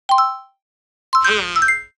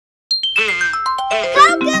CoComelon!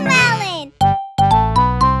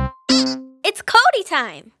 It's Cody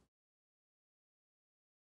time!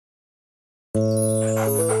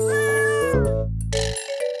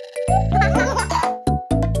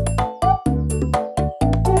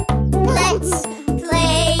 Let's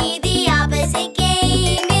play the opposite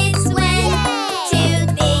game. It's when two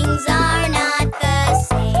things are not the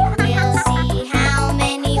same. We'll see how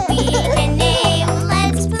many we can name.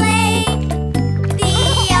 Let's play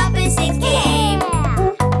the opposite game.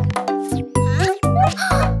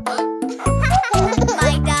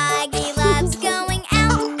 My doggy loves going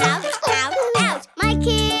out, out, out, out. My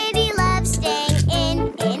kitty loves staying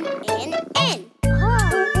in, in, in, in.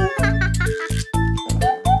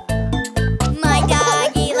 My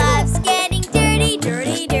doggy loves getting dirty,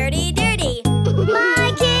 dirty, dirty, dirty.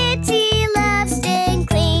 My kitty loves staying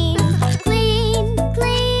clean, clean,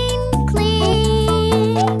 clean,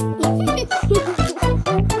 clean.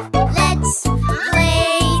 Let's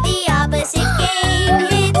play the opposite game.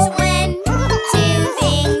 It's when two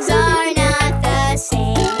things are not the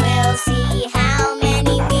same. We'll see how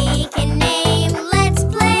many we can name. Let's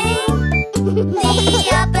play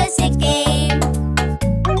the opposite game.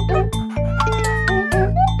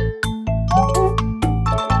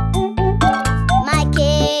 My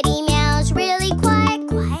kitty meows really quiet,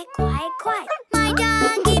 quiet, quiet, quiet. My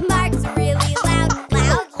doggy barks really loud,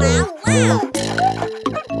 loud, loud, loud.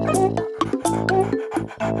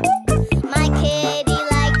 My kitty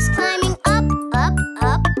likes climbing up, up,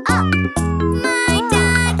 up, up. My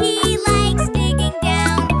doggy likes digging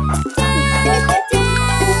down, down,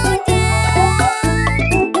 down, down.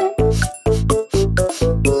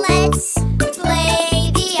 Let's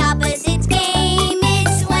play the opposite game.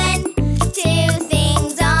 It's when two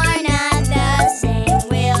things are not the same.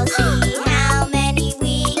 We'll see how many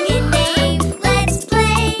we can name. Let's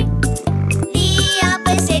play the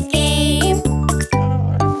opposite game.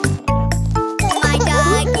 My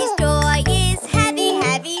doggy's toy is heavy,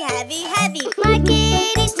 heavy, heavy, heavy. My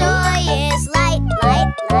kitty's toy is light,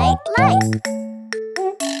 light, light, light.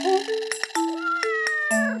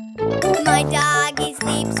 My doggy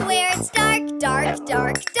sleeps where it's dark, dark,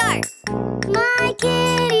 dark, dark. My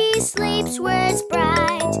kitty sleeps where it's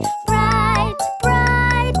bright, bright,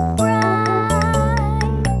 bright,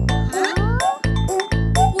 bright.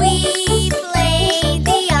 We play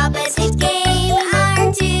the opposite game.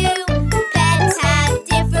 Our two pets have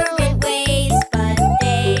different ways, but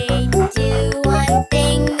they do one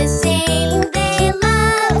thing the same. They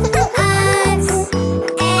love us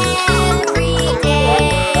every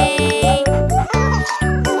day.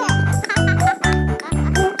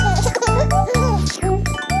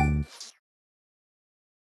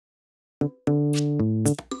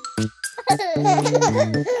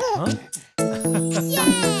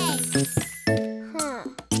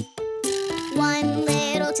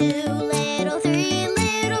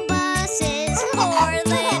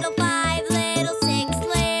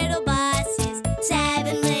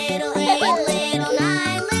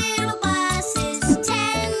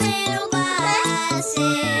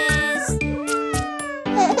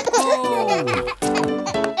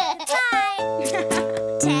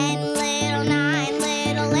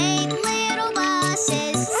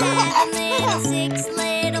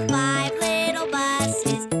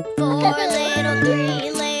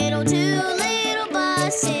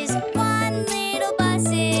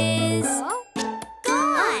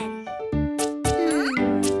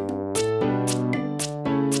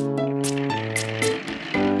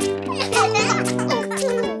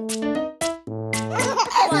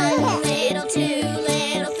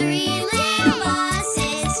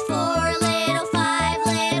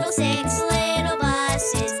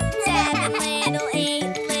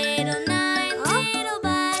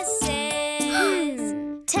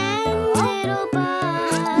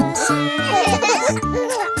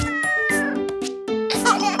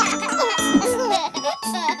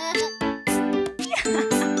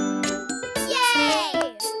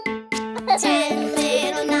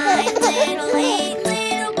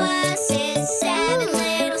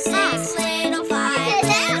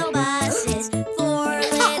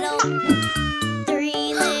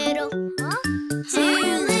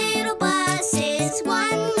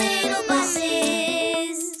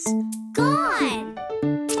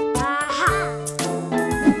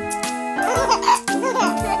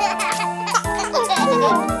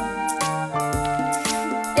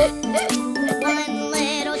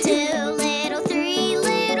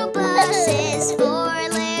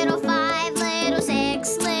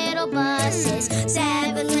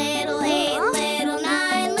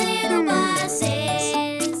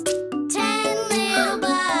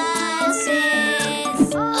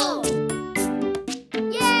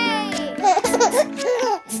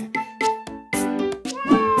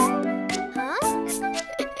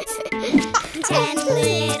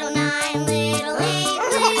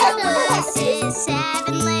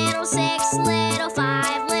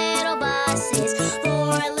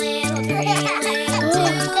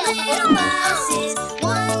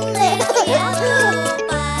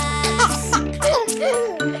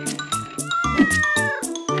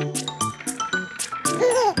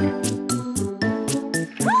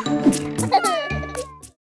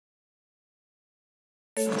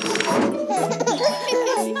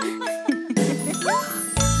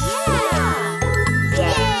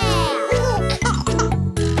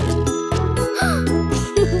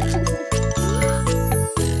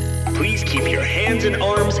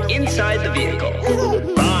 inside the vehicle.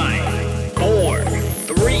 5, 4,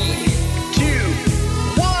 3, 2,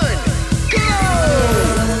 1, go!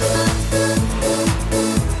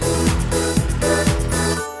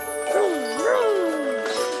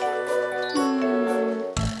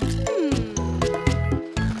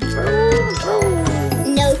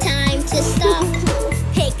 No time to stop.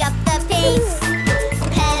 Pick up the pace.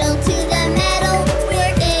 Pedal to the metal.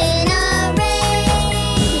 We're in a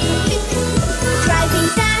race. Driving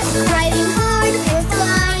fast, driving hard. We're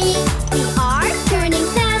flying. We are turning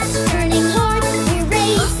fast, turning hard. We're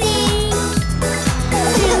racing.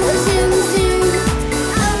 Zoom, zoom, zoom.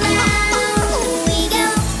 Around we go.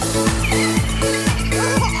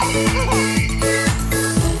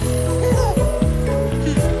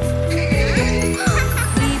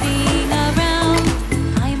 Weaving around,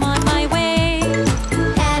 I'm on my way.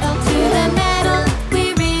 Pedal to the metal.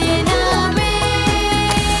 We're in a race.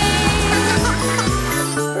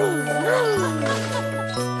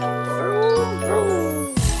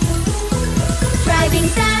 Driving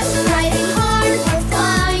fast, driving hard, we're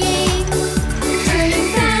flying. Turning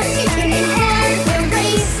fast, turning hard, we're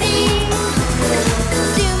racing.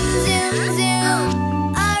 Zoom, zoom, zoom.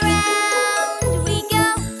 Around we go.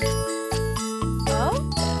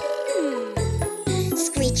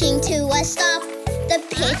 Screeching to a stop, the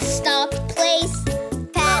pit stop place.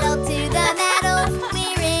 Pedal to the metal,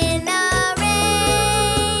 we're in a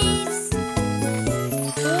race.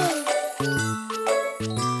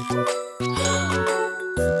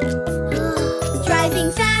 Driving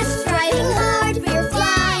fast, driving hard, we're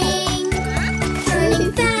flying. Turning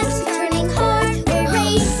fast, turning hard, we're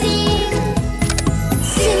racing.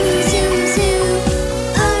 Zoom, zoom, zoom.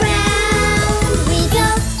 Around we go.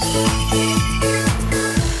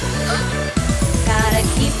 Gotta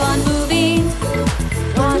keep on moving.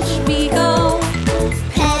 Watch me go.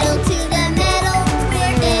 Pedal to the metal,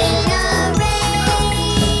 we're in a race.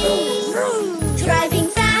 Driving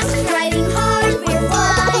fast, driving hard, we're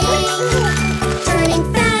flying. Turning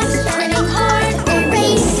fast, turning hard, we're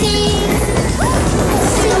racing.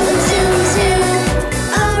 Zoom, zoom, zoom.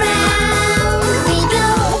 Around we go.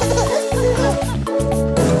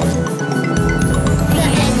 The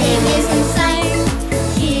ending is in sight.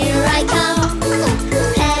 Here I come.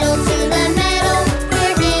 Pedal to the metal,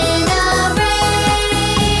 we're in a race.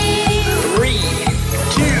 3,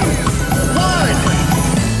 2, 1.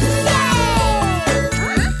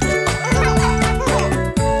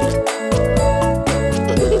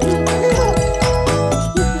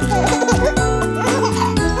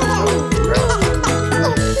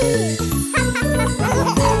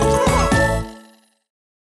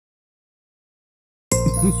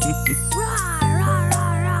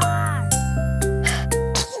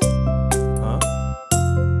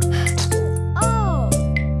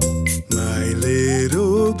 My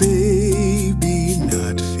little baby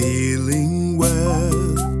not feeling well.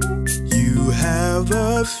 You have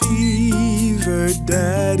a fever,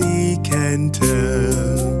 Daddy can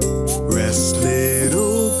tell. Rest,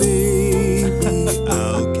 little baby,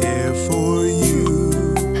 I'll care for you.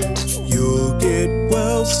 You'll get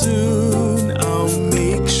well soon, I'll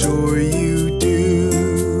make sure you do.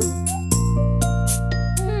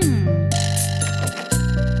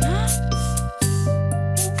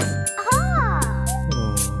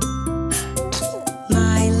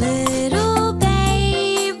 My little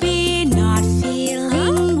baby not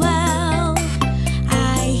feeling well.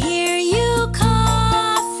 I hear you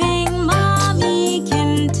coughing, Mommy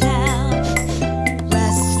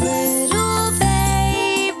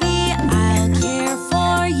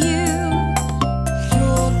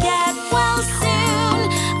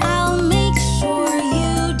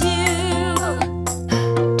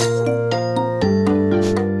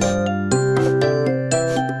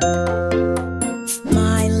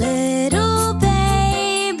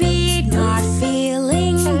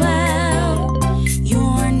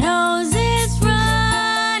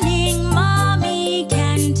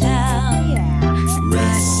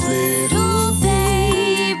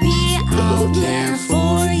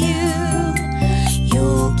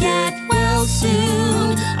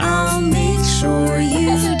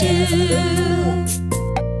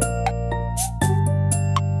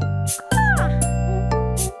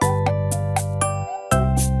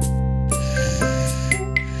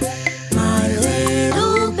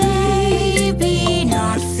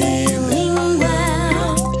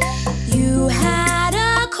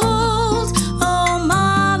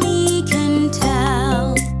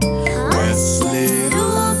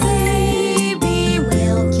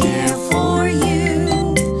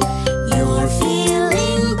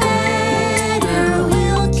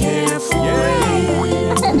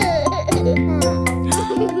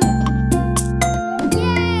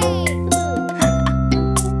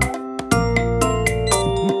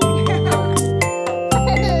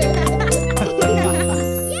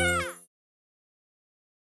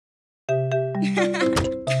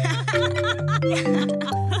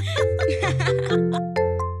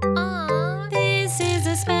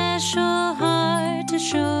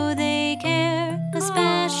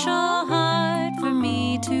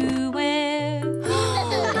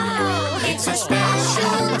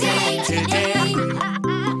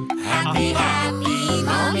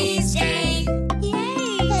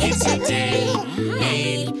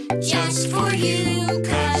for you.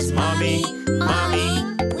 'Cause mommy,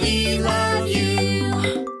 we love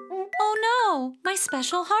you. Oh no, my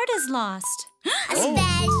special heart is lost. A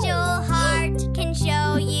special heart can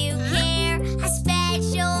show you care. A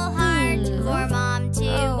special heart for mom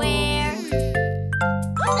to wear.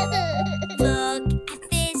 Look at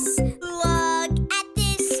this,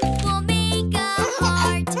 we'll make a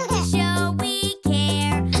heart to show we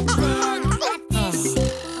care. Look at this,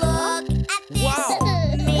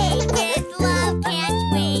 made with love, can't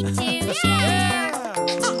wait to share.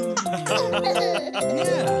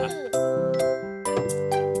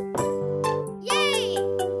 Yay!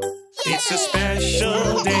 It's a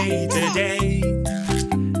special day today.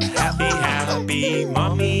 Happy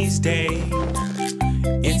Mommy's Day.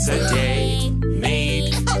 It's a day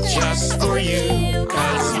made just for you.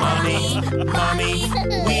 'Cause mommy,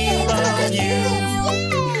 we love you.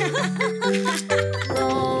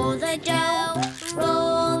 Roll the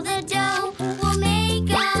dough, we'll make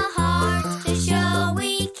a heart to show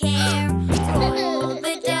we care. Roll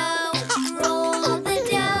the dough,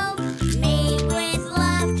 made with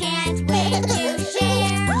love, can't wait to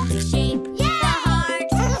share. Shape the heart,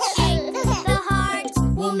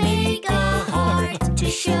 we'll make a heart to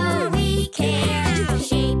show we care.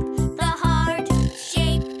 Shape the heart,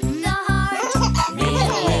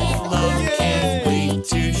 Made with love, can't wait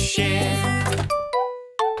to share.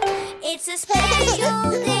 it's a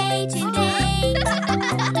special day today.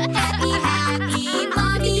 Happy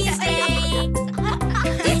Mommy's Day.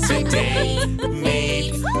 It's a day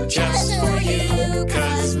made just for you.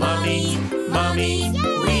 'Cause mommy,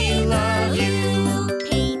 we love you.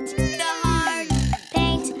 Paint the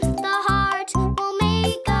heart, we'll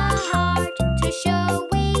make a heart to show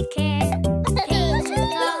we care.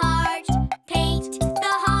 Paint the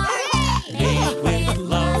heart, Made with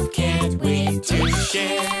love, can't wait to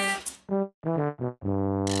share.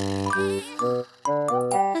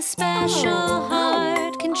 A special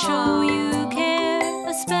heart can show you care.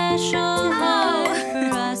 A special heart for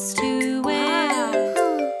us to wear.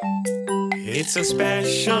 It's a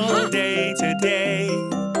special day today.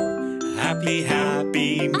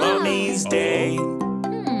 Happy Mommy's Day.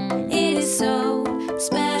 It is so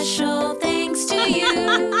special thanks to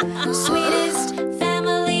you. Sweetest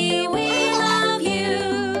family, we love you.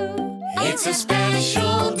 It's a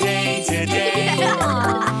special day today.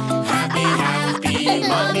 Happy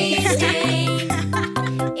Mommy's Day.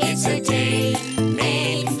 It's a day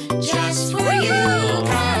made just for you.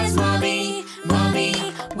 'Cause mommy,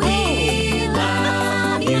 we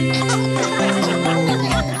love you.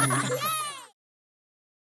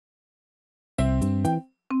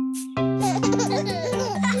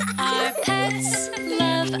 Our pets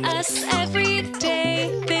love us every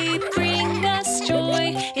day. They bring us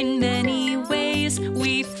joy in many ways.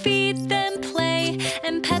 We feed them, play,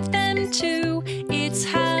 and pet them too. It's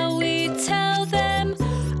how we tell them,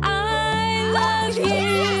 I love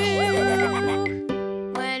you.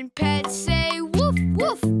 When pets say woof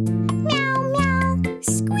woof, meow meow,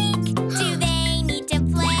 squeak, do they need to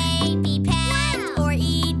play, be pet, or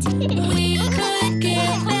eat? We could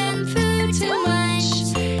give them food to munch.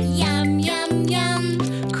 Yum yum yum,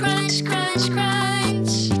 crunch crunch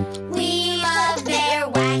crunch. We love their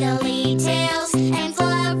waggly tails and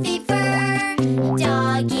fluffy fur,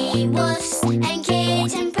 doggy woofs and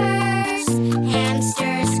kitten purrs,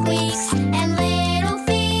 hamster squeaks and little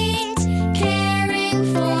feet. Caring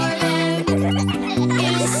for them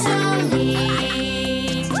is so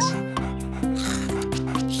neat.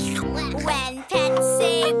 When pets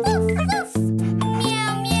say woof woof,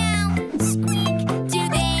 meow meow, squeak, do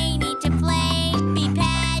they need to play, be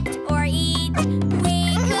pet, or eat? We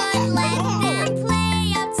could let them play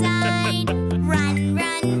outside, run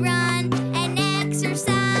run run and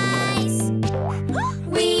exercise.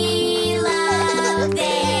 We love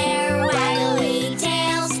their waggly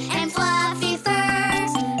tails and fluffy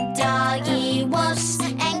furs, doggy woofs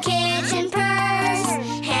and kitten purrs,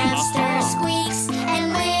 hamster squeaks and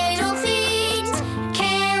little feet.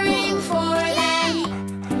 Caring for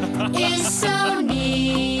them is so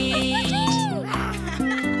neat.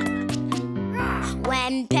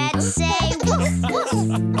 When pets say woof woof,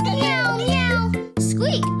 meow meow,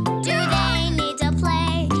 squeak, do they need to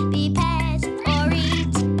play, be pet, or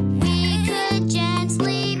eat? We could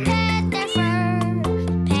gently pet their fur,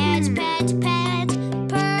 pet pet pet,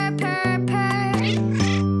 purr purr purr.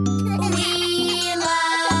 We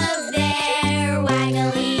love their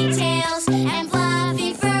waggly tails and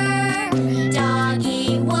fluffy fur,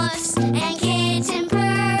 doggy woofs and kitten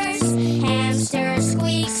purrs, hamster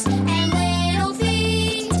squeaks and little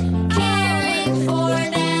feet. Caring for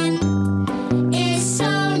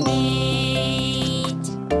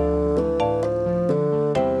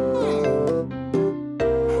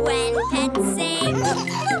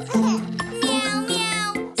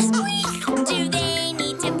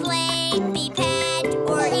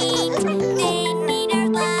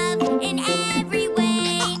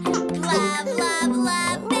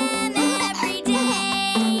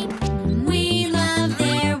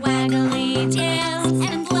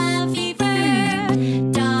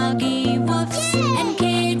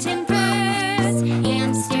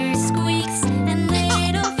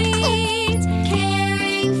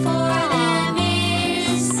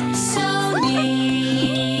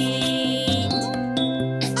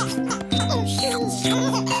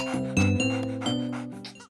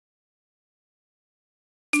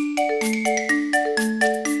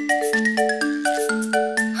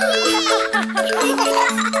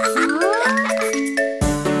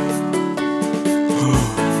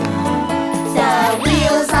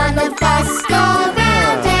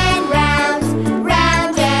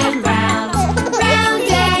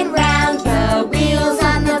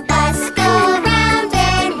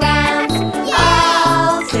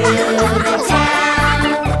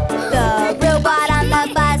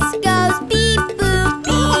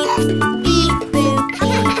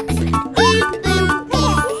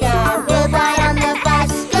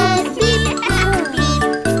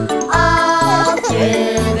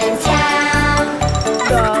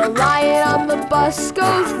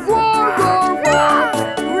Roar, roar, roar.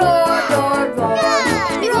 Roar, roar, roar.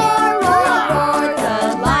 Roar, roar, roar. The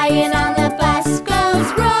lion on the bus goes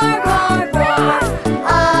roar, roar, roar.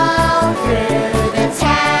 All through the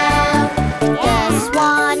town. The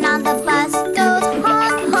swan on the bus goes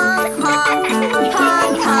honk, honk, honk.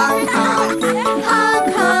 Honk, honk, honk. Honk,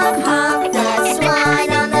 honk, honk. The swan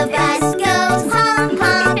on the bus goes honk,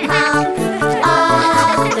 honk, honk.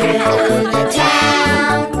 All through the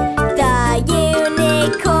town. The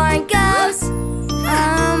unicorn goes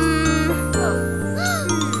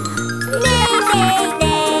neigh, neigh,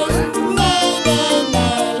 neigh. Neigh, neigh,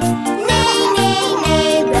 neigh. Neigh, neigh,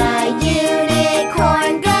 neigh. The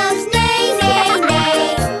unicorn goes neigh, neigh, neigh.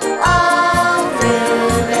 All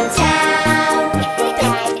through the town. The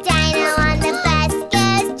dino on the bus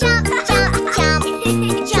goes jump, jump, jump.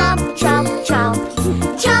 Jump, jump, jump.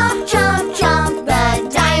 Jump, jump, jump. The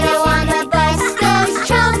dino on the bus goes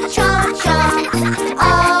jump, jump, jump.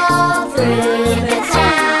 All through the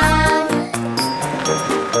town.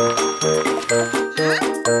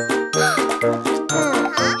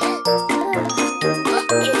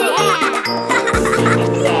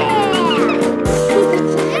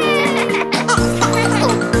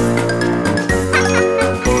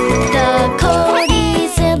 The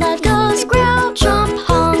Cody-zilla goes growl, jump,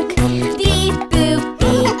 honk. Beep, boop,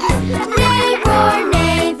 beep. Neigh, roar,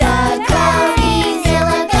 neigh. The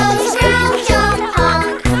Cody-zilla goes growl, jump,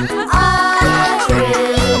 honk. All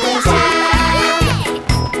through the town.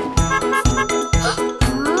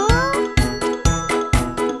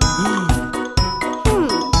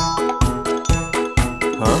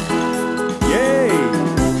 Huh? Yay!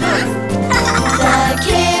 The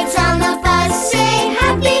kids on the bus say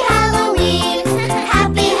Happy Halloween,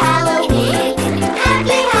 Happy Halloween,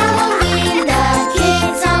 Happy Halloween. The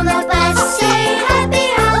kids on the bus say Happy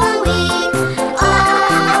Halloween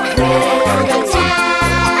all through the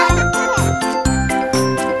town.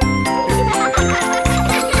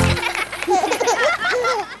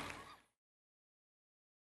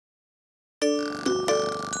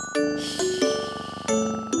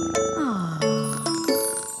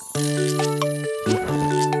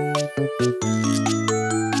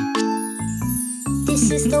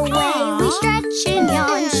 This is the way we stretch and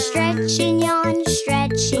yawn, stretch and yawn,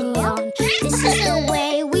 stretch and yawn. This is the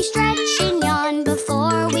way we stretch and yawn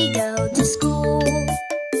before we go to school.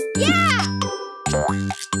 Yeah!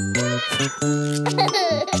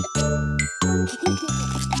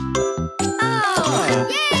 Oh,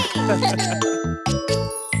 yay!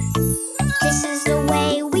 This is the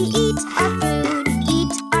way we eat our food,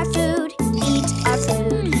 eat our food, eat our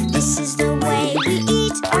food. This is the way we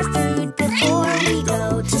eat our food before we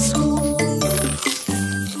go to school.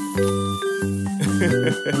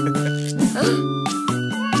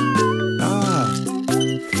 Ah,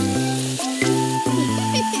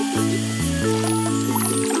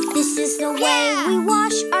 This is the way we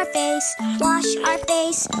wash our face, wash our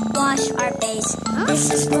face, wash our face.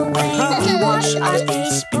 This is the way we wash our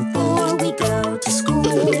face before we go to school.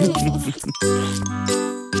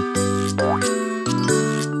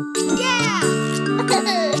 Yeah!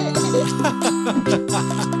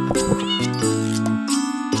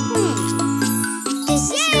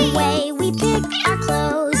 This is the way we pick our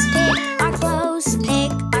clothes, pick our clothes,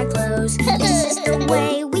 pick our clothes. This is the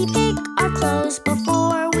way we pick our clothes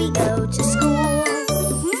before we go to school.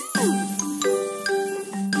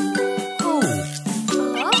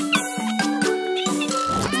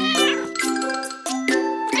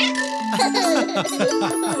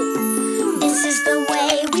 This is the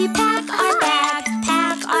way we pack our bag,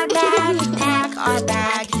 pack our bag, pack our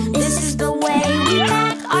bag. This is the way we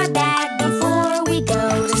pack our bag before we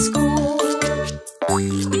go to school.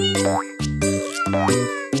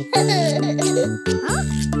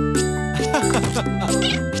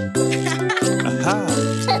 aha!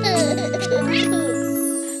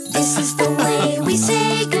 This is the way we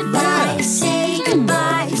say goodbye, say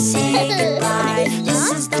goodbye, say goodbye.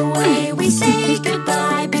 This is the way we say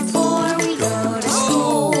goodbye before we go to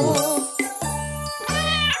school.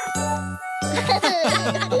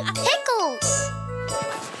 Pickles!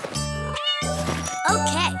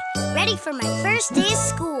 Okay, ready for my first day of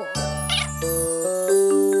school.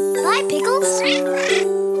 Bye, Pickles.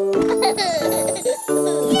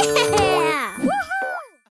 Yeah!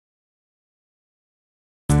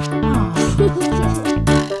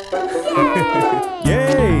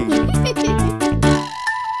 Yay!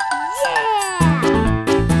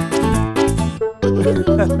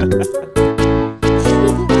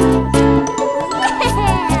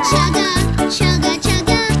 Chugga, chugga,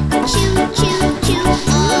 chugga, choo, choo, choo.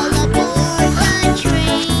 All aboard the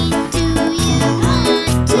train. Do you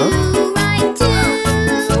want to ride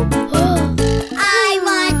too?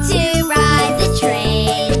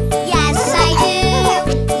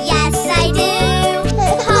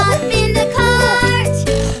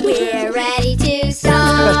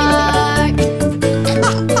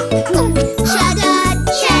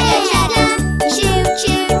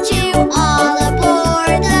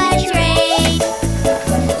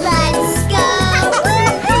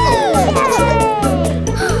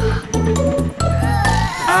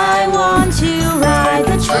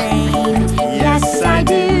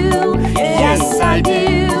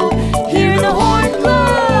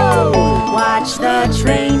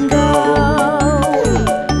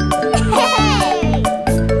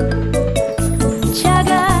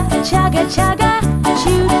 chugga,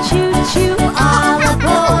 choo choo choo, all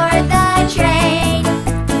aboard the train.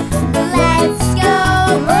 Let's go!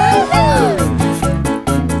 Woohoo!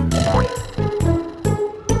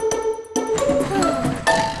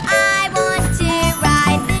 I want to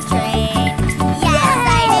ride the train. Yes,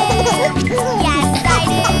 I do. Yes, I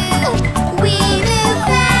do. We move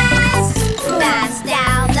fast, fast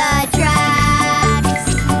down the tracks.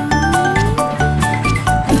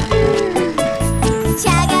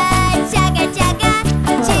 Chugga, chugga, chugga,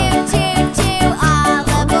 choo choo choo, all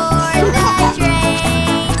aboard the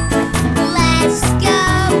train. Let's go!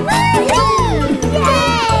 Woohoo!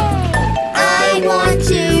 Yay! I want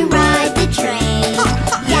to ride the train.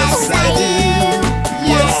 Yes, I do.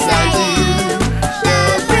 Yes, I do. The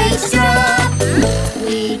brakes drop.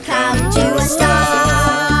 We come to a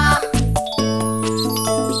stop.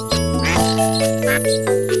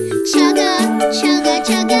 Chugga, chugga,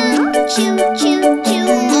 chugga, choo choo choo,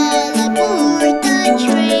 all aboard the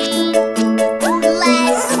train.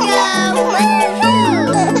 Let's go! Woohoo!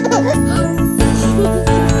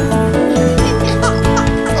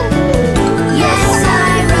 Yes,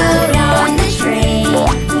 I rode on the train.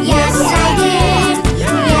 Yes, I did.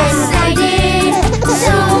 Yes, I did.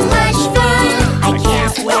 So much fun. I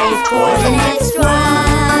can't wait for the next one.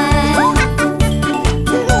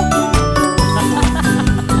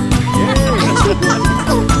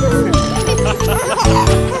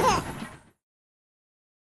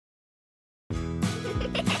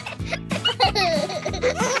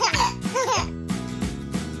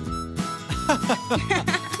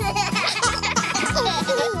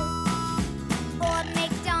 Old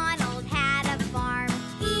MacDonald had a farm,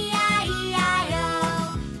 E-I-E-I-O.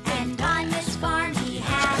 And on this farm he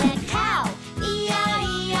had a cow,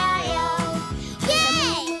 E-I-E-I-O. Yay!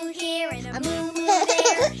 A moo here and a moo moo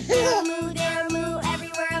there, here a moo, there a moo,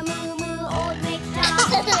 everywhere a moo moo. Old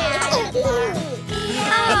MacDonald had a farm,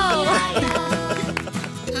 E-I-E-I-O.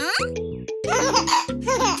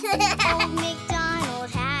 Old MacDonald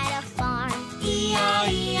had a farm,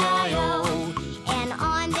 E-I-E-I-O. And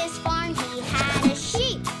on this farm he had a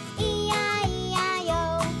sheep,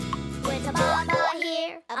 E-I-E-I-O. With a ba-ba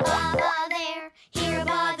here, a ba-ba there, here a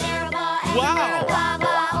ba, there a ba, everywhere a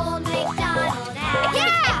ba-ba. Old MacDonald had a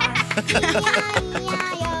farm,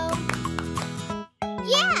 E-I-E-I-O.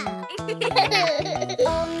 Yeah!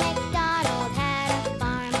 Old MacDonald had a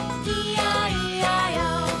farm, E-I-E-I-O.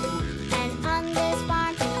 And on this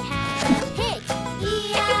farm he had a pig,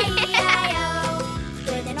 E-I-E-I-O.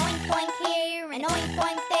 With an oink oink here, an oink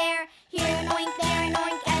oink there, here an oink, there an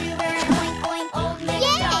oink, everywhere an oink oink. Old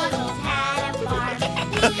MacDonald had a farm,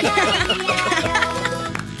 E-I-E-I-O.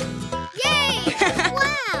 Yay!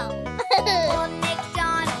 Wow! Old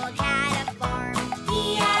MacDonald had a farm,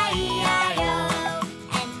 E-I-E-I-O.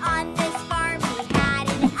 And on this farm he had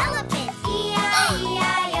an elephant,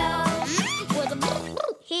 E-I-E-I-O. With a bloop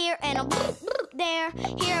bloop here and a bloop bloop there,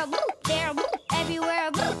 here a bloop, there a bloop, everywhere a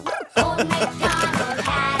bloop bloop. Old MacDonald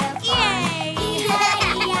had a farm, E-I-E-I-O.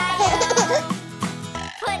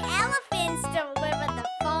 Put elephants to live at the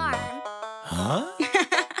farm. Huh?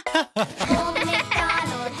 Old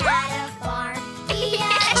MacDonald had a farm,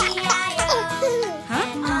 E-I-E-I-O.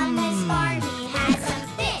 And on this farm he had some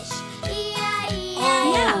fish,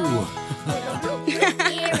 E-I-E-I-O. With a bloop bloop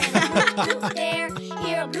here and a bloop bloop there,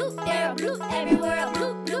 here a bloop, there a bloop, everywhere a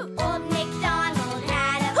bloop bloop. Old MacDonald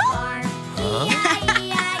had a farm,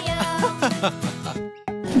 E-I-E-I-O.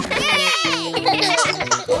 Yay!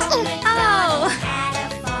 Old MacDonald had a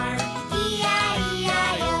farm,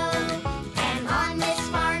 E-I-E-I-O. And on this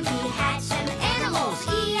farm he had some animals,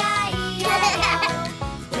 E-I-E-I-O.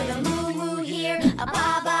 With a moo moo here, a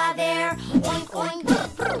ba-ba there, oink oink, bloop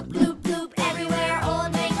bloop, bloop bloop, everywhere.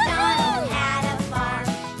 Old MacDonald had a farm,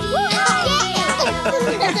 E-I-E-I-O.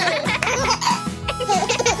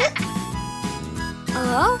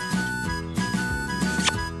 Oh?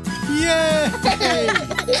 Yay!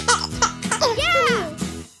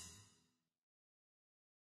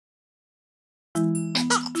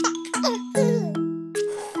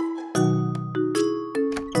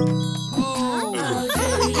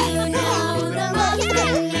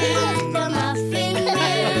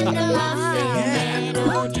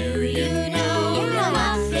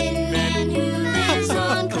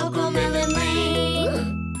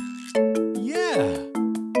 Yeah!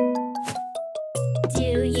 Do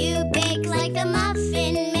you bake like the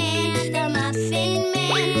Muffin Man?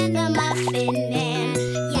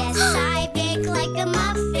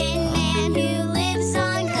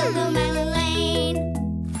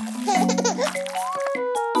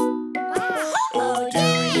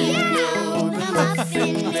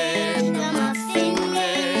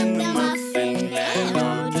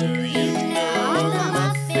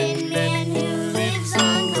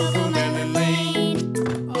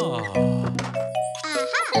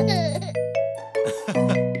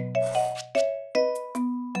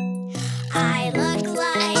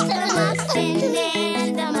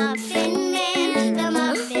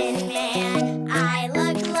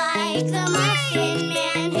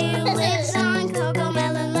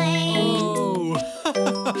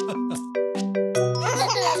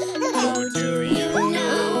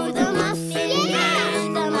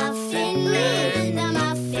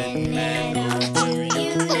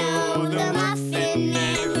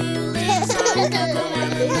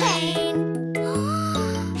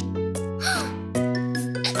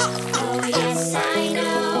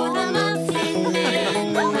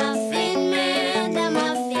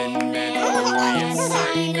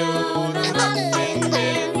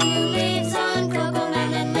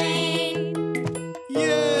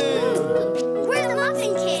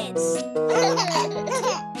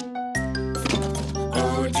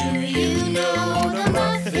 Oh, do you know the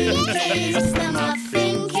Muffin Kids? The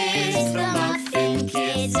Muffin Kids, the Muffin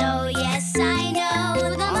Kids. Oh yes, I know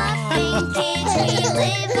the Muffin Kids. We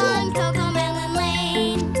live on CoComelon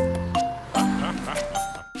Lane.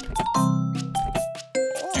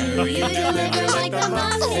 Do you deliver like the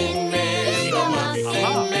Muffin Man? The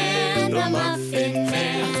Muffin Man, the Muffin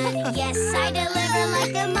Man. Yes, I deliver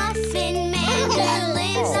like the Muffin Man who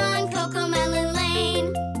lives on CoComelon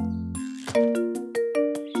Lane.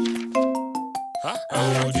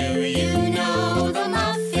 Oh, do you know the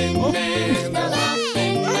Muffin Man? The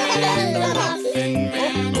Muffin Man, the Muffin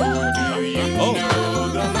Man. Oh, do you know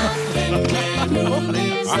the Muffin Man who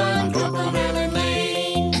lives on CoComelon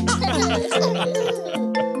Lane?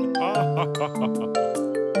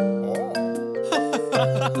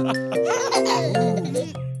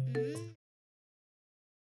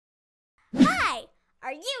 Hi,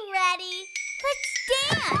 are you ready? Let's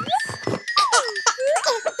dance!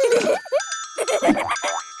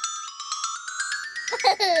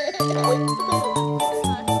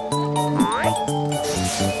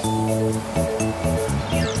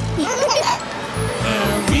 The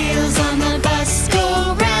wheels on the bus go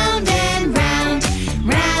round and round,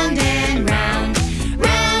 round and round,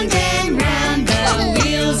 round and round. The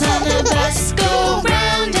wheels on the bus go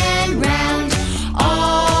round and round,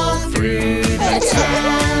 all through the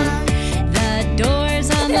town. The doors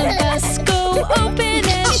on the bus go open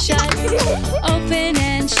and shut, open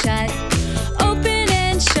and shut, open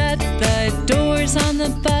and shut. The doors on the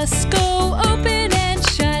bus go open and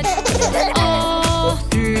shut, all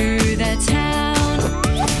through the town.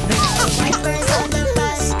 Wipers on the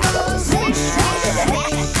bus go swish,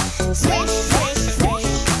 swish, swish, swish, swish,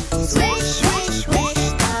 swish, swish, swish.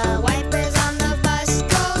 The wipers on the bus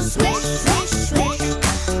go swish, swish, swish,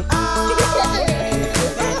 all through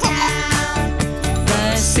the town. The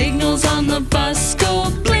signals on the bus go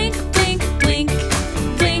blink, blink, blink,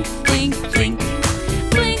 blink, blink, blink,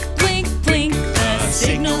 blink, blink, blink. The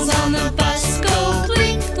signals on the bus go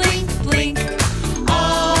blink, blink, blink,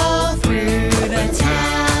 all through the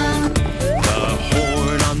town. The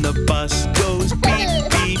horn on the bus goes beep,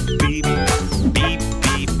 beep, beep, beep,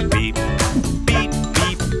 beep, beep, beep,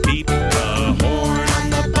 beep, beep. The horn on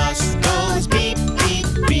the bus goes beep, beep,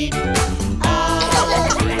 beep, all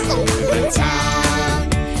through the town.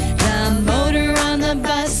 The motor on the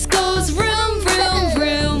bus goes vroom, vroom,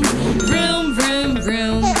 vroom, vroom, vroom,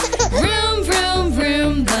 vroom, vroom, vroom,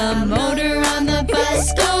 vroom. The motor on the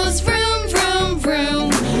bus goes vroom, vroom,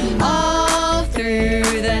 vroom, all through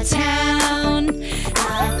the town.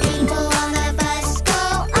 The people on the bus go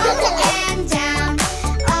up and down,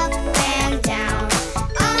 up and down,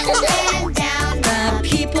 up and down. The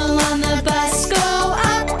people on the bus go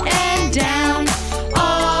up and down,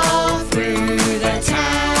 all through the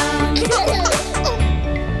town.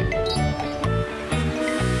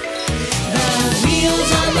 The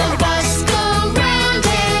wheels on the bus go round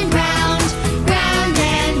and round, round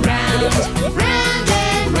and round, round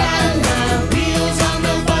and round. The wheels on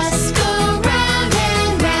the bus go round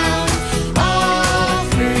and round, all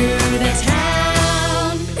through the town.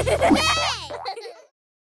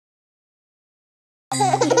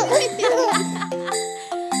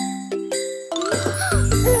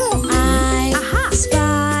 I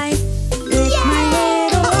spy with my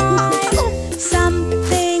little eye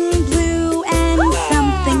something blue and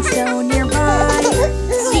something so nearby.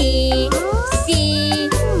 See,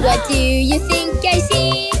 what do you think I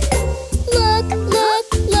see? Look, look,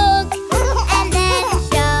 look, and then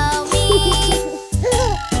show me.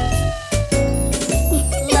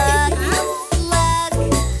 Look, look,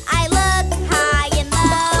 I look high and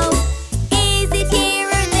low. Is it here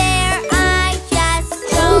or there? I just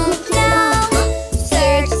don't know.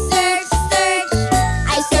 Search, search, search,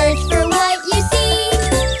 I search for what you see.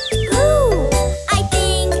 Ooh, I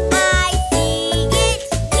think I see it's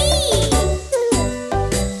me.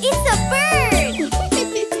 It's a bird.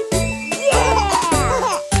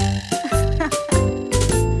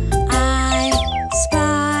 I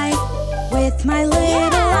spy with my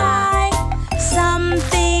little eye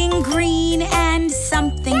something green and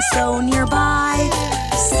something so nearby.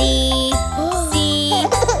 See,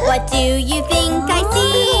 what do you think I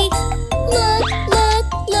see? Look, look,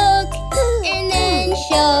 look, and then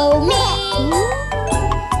show me.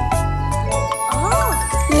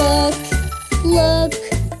 Look, look,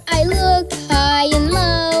 I look high and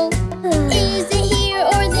low. Is it here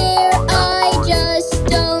or there? I just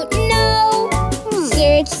don't know.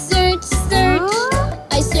 Search, search, search,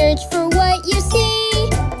 I search for what you see.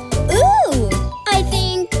 Ooh, I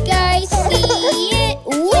think I see it.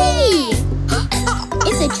 Wee!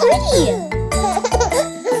 It's a tree.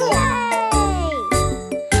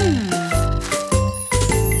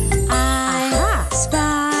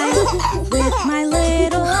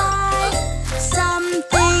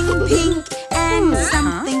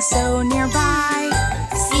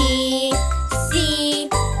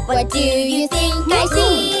 Do you think I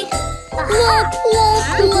see? Look, look,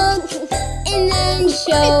 look, and then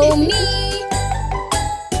show me.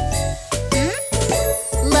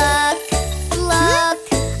 Look, look,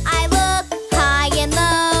 I look high and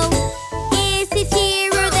low. Is it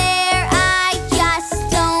here or there? I just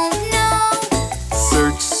don't know.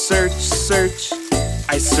 Search, search, search.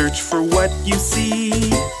 I search for what you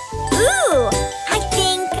see. Ooh, I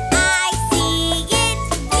think I see it.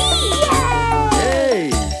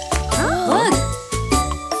 Hey! Look!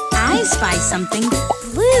 I spy something.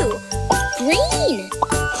 Blue, green,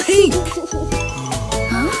 Pink!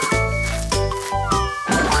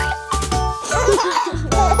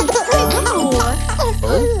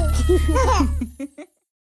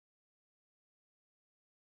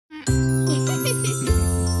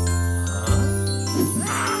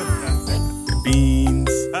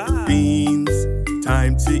 Beans, beans.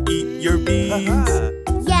 Time to eat your beans.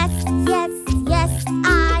 Yes, yes, yes,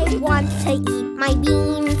 I want to eat my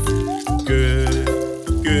beans. Good,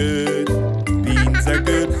 good. Beans are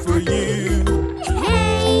good for you.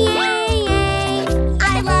 Hey, hey, hey,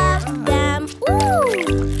 I love them. Ooh.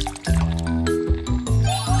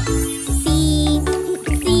 See,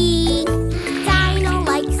 see, Dino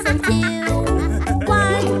likes them too.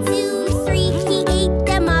 1, 2, 3, he ate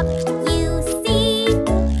them up. You see?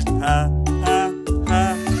 Ha, ha, ha.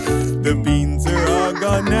 The beans are all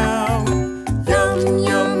gone now. Yum,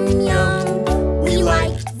 yum, yum. We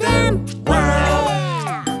like them.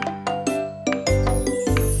 Wow.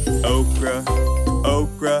 Okra,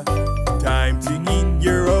 okra. Time to eat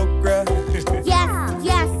your okra. Yes,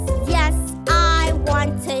 yes, yes, I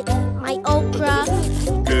want to eat my okra.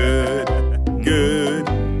 Good, good.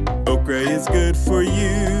 Okra is good for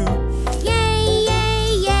you. Yay,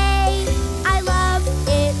 yay, yay, I love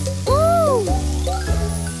it. Ooh.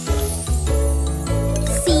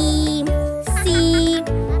 See, see,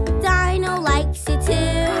 Dino likes it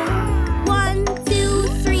too. 1, 2,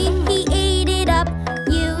 3, he ate it up.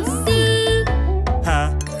 You see?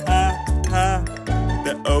 Ha, ha, ha.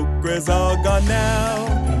 The okra's all gone now.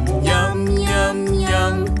 Yum, yum,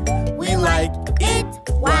 yum. We like it.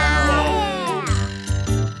 Wow.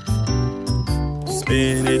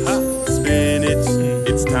 Spinach, spinach.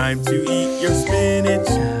 It's time to eat your spinach.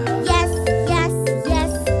 Yes, yes,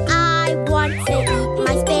 yes, I want to eat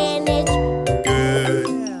my spinach. Good,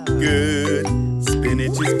 good.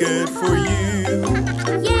 Spinach is good for you.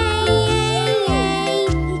 Yay, yay, yay,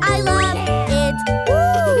 I love it.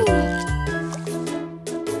 Woo.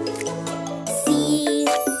 See,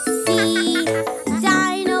 see,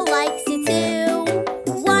 Dino likes it too.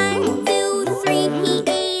 1, 2, 3, he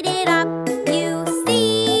ate it up. You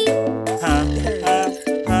see? Ha, ha,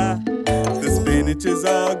 ha. The spinach is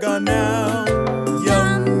all gone now.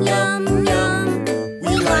 Yum, yum, yum.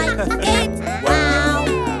 We like it. Wow.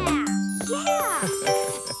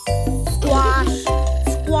 Squash,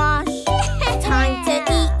 squash, time to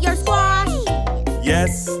eat your squash.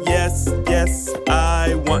 Yes, yes, yes.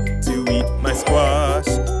 I want to eat my squash.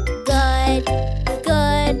 Good,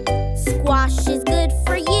 good, squash is good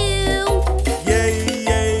for you. Yay,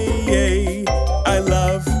 yay, yay. I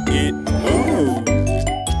love it. Ooh.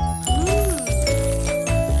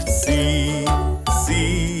 See,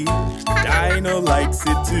 see. Dino likes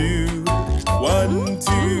it too. 1,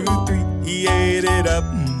 2, 3. He ate it up.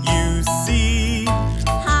 You see?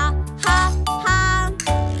 Ha, ha, ha,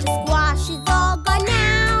 the squash is all gone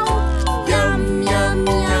now. Yum, yum,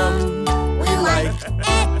 yum. We like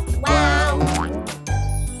it. Wow.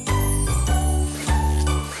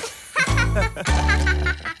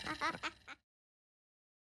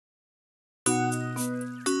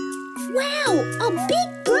 Wow, a big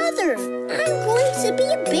brother! I'm going to be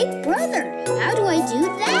a big brother. How do I do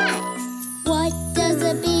that? What does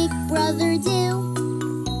a big brother do?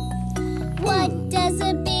 What does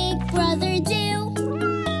a big brother do?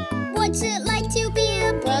 What's it like to be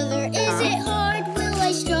a brother? Is it hard? Will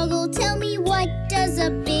I struggle? Tell me, what does a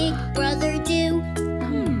big brother do?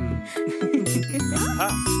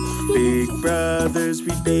 Big brothers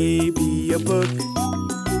read baby a book.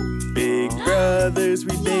 Big brothers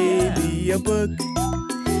read baby a book.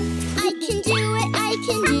 I can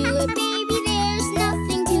do it, baby, there's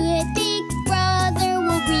nothing to it. Big brother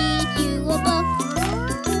will read you a book.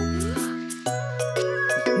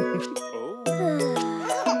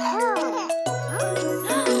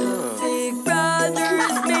 Big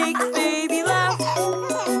brothers make baby laugh.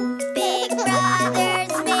 Big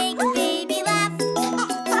brothers make baby laugh.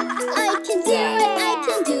 I can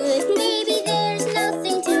do it, baby, there's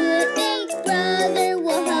nothing to it. Big brother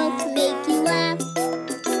will help make you laugh.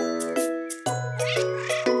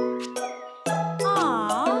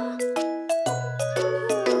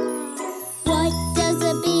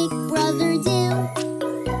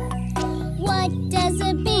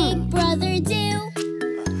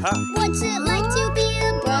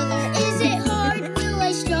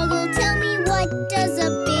 does a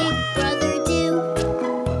big brother do?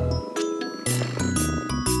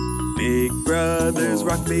 Big brothers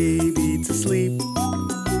rock baby to sleep.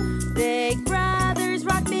 Big brothers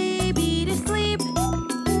rock baby to sleep.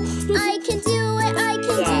 I can do it,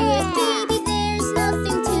 baby, there's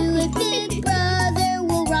nothing to it. Big brother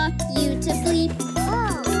will rock you to sleep.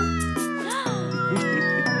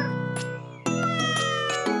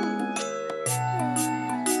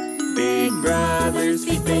 Big brothers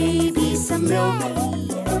feed baby some milk.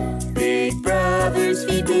 Big brothers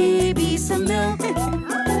feed baby some milk.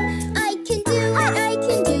 I can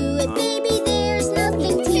do it, baby, there's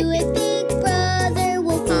nothing to it. Big brother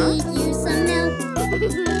will feed you some milk.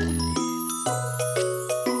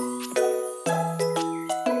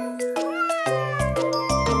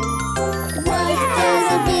 What does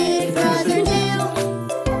a big brother do?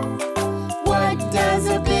 What does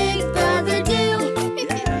a big brother do?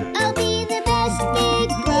 I'll be the best big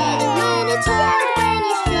brother when it's hard, when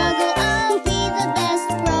you struggle. I'll be the best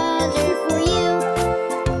brother for you.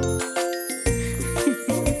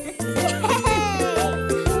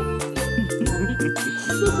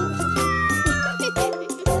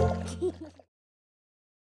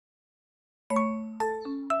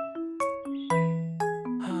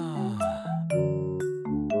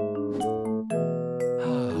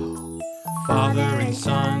 Father and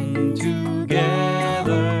son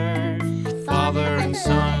together. Father and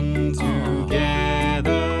son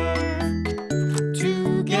together.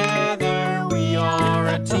 Together we are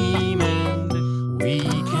a team and we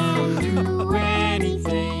can do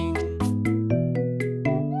anything.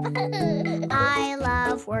 I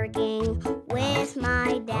love working with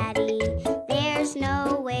my daddy. There's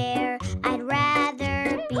nowhere I'd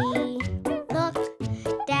rather be. Look,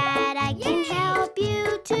 Dad, I can help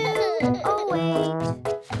you too. Oh wait,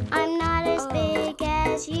 I'm not as big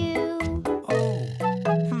as you.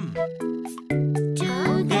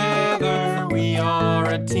 Together we are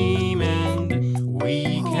a team and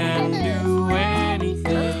we can do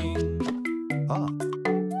anything.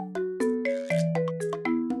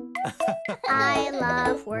 I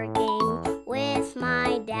love working with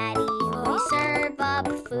my daddy. We serve up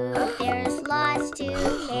food, there's lots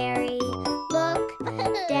to carry. Look,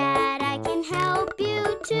 Dad, I can help you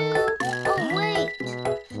too. Oh wait,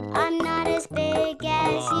 I'm not as big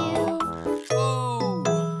as you.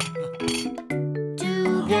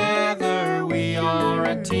 Together we are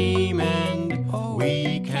a team and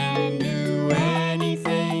we can do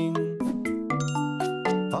anything.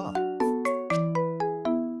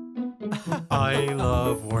 I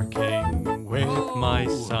love working with my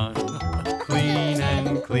son. Clean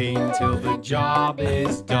and clean till the job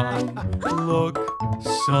is done. Look,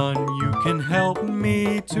 son, you can help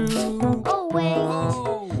me too. Oh wait,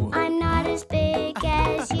 I'm not as big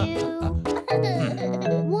as you.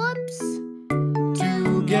 Whoops.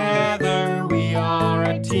 Together we are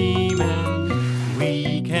a team and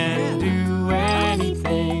we can do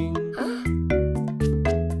anything.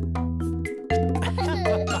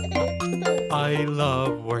 I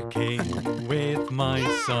love working with my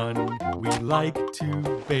son. We like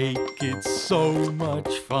to bake, it's so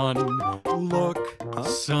much fun. Look,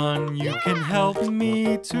 son, you can help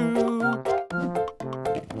me too.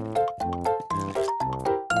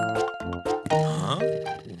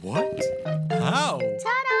 What? How?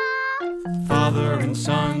 Ta-da! Father and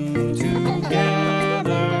son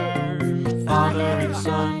together. Father and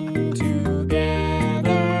son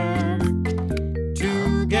together.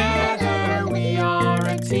 Together we are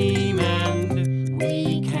a team and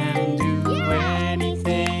we can do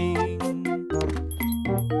anything.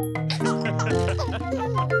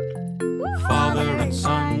 Father and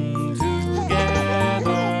son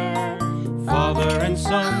together. Father and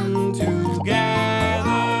son together.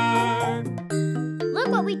 Look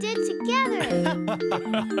what we did together.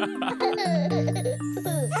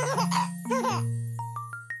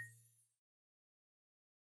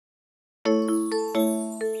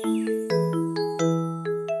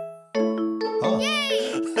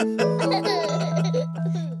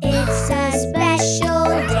 It's a special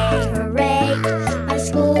day, hooray! Our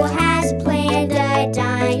school has planned a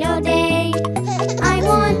Dino Day. I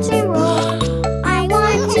want to roar, I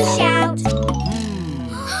want to shout,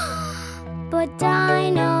 but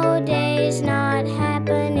Dino Day's not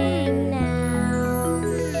happening now.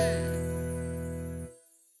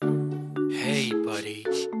 Hey, buddy,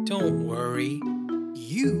 don't worry.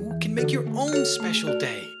 You can make your own special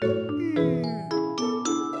day.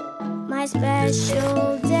 My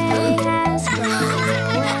special day has gone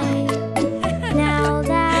away. Now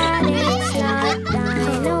that it's not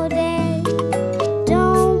Dino Day,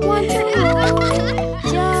 don't want to roar,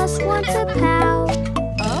 just want to pout.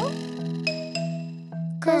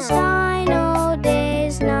 'cause Dino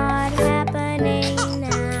Day's not happening now.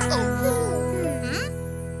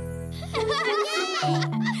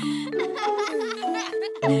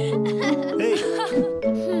 Hey.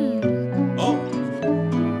 Oh.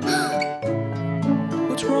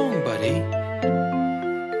 What's wrong, buddy?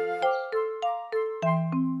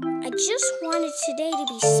 I just wanted today to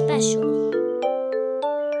be special.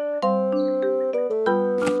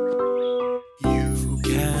 You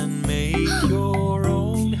can make your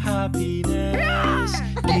own happiness.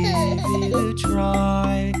 Give it a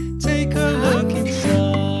try. Take a look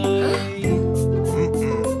inside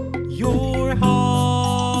your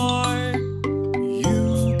heart.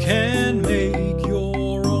 You can make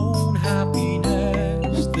your own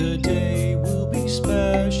happiness. The day will be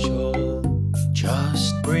special.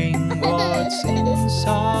 Just bring what's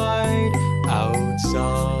inside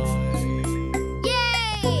outside.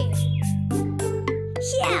 Yay!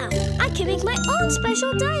 Yeah, I can make my own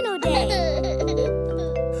special Dino Day.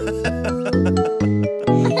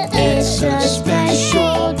 It's a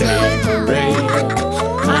special day for rain.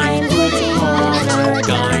 I'm putting on our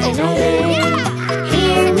Dino Day.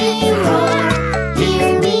 Hear me roar, hear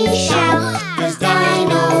me shout, 'cause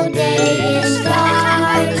Dino Day is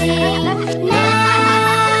starting now.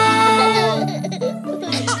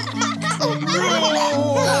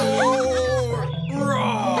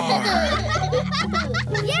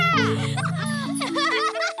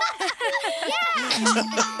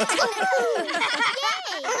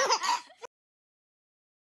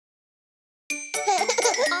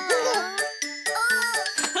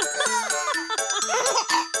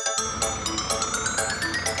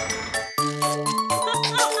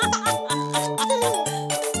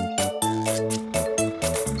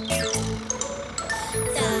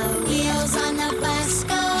 The wheels on the bus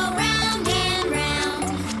go round and round,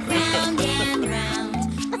 round and round,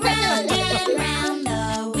 round and round. The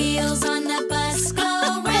wheels on the bus go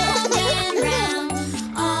round and round,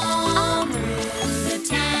 all through the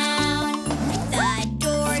town. The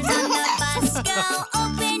doors on the bus go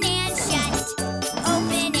open and shut,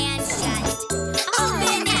 open and shut,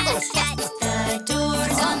 open and shut. The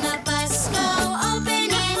doors on the bus go open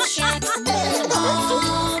and shut,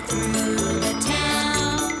 all through the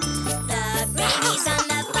town. The babies on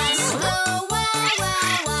the bus go wah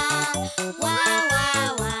wah wah, wah wah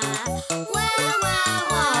wah, wah wah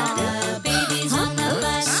wah. The babies on the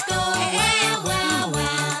bus go wah wah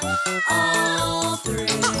wah, all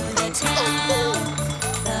through the town.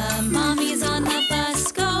 The mommies on the bus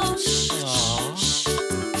go shh shh shh shh.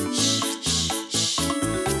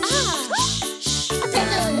 The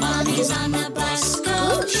mommies on the bus go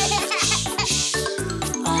shh shh,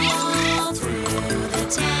 all through the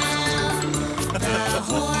town. The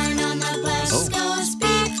horn on the bus goes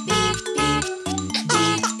beep beep beep,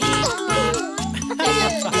 beep beep beep,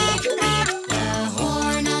 beep beep beep. The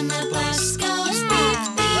horn on the bus goes beep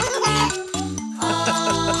beep beep,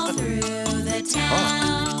 all through the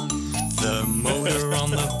town. The motor on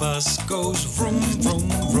the bus goes vroom, vroom,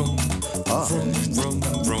 vroom. Vroom, vroom,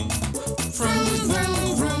 vroom. Vroom vroom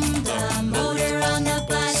vroom. The motor on the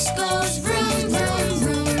bus goes vroom vroom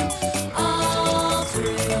vroom, all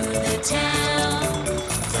through the town.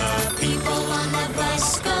 The people on the bus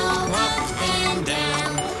go up and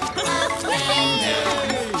down, up and down,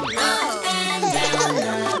 up and down.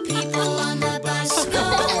 The people on the bus go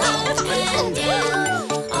up and down,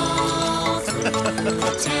 all through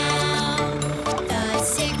the town. The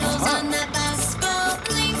signals on the bus go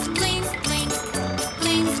blink, blink, blink,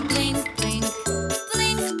 blink, blink, blink,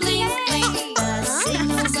 blink, blink, blink. The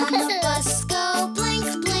signals on the bus go blink,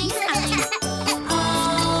 blink, blink,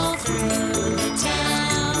 all through the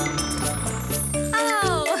town.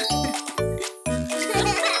 Oh!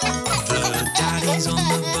 The daddies on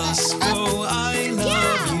the bus go, I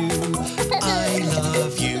love you, I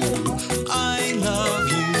love you, I love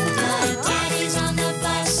you. The daddies on the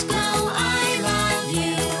bus go, I love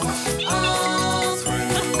you, all through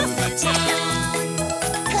the town.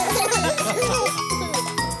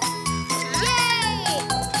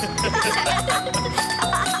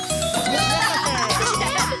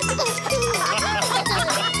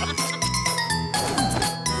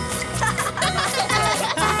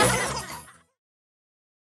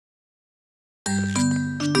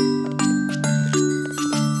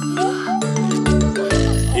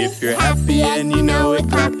 If you're happy and you know it,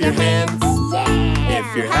 clap your hands.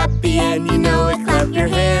 If you're happy and you know it, clap your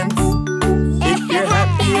hands. If you're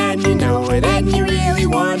happy and you know it, and you really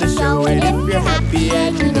want to show it. If you're happy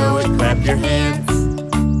and you know it, clap your hands.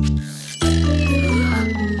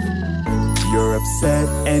 You're upset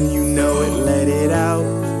and you know it, let it out.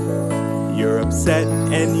 You're upset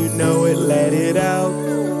and you know it, let it out.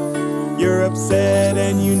 upset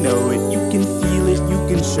and you know it. You can feel it, you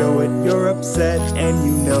can show it. You're upset and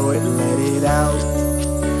you know it. Let it out.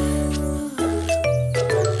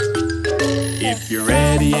 If you're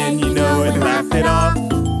ready and you know it, laugh it off.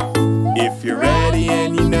 If you're ready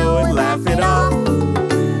and you know it, laugh it off.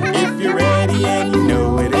 If you're ready and you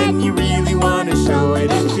know it and you really want to show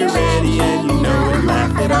it. If you're ready and you know it,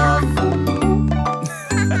 laugh it off.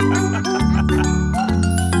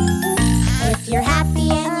 If you're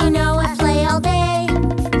happy and you know it, play all day.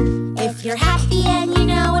 If you're happy and you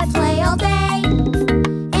know it, play all day.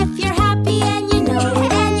 If you're happy and you know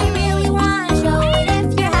it and you really want to show it.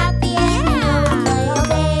 If you're happy and you know it, play all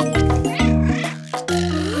day.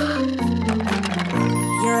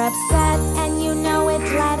 You're upset and you know it,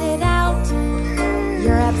 let it out.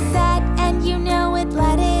 You're upset and you know it,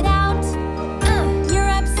 let it out. You're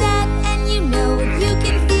upset and you know it, you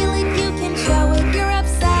can feel it, you can show it. You're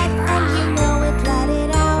upset and you know it, let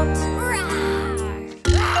it out.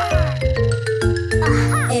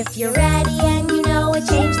 If you're ready and you know it,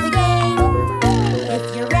 change the game.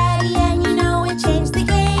 If you're ready and you know it, change the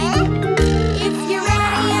game. If you're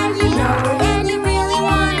ready and you know it and you really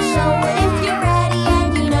want to show it. If you're ready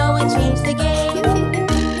and you know it, change the game.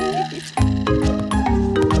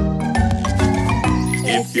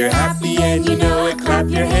 If you're happy and you know it, clap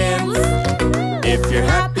your hands. If you're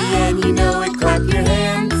happy and you know it, clap your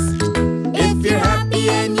hands. If you're happy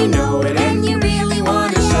and you know it and you really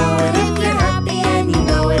want to show it. If you're happy and you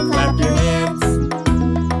know it, clap your hands.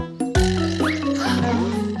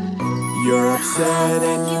 You're upset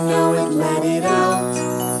and you know it, let it out.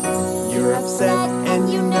 You're upset and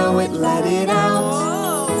you know it, let it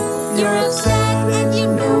out. You're upset and you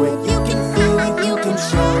know it, you can feel it, you can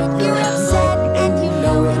show it. You're upset and you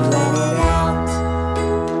know it, let it out.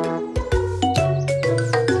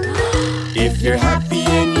 If you're happy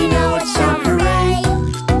and you know it, shout hooray.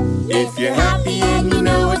 If you're happy and you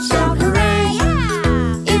know it, shout hooray.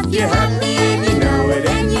 If you're happy and you know it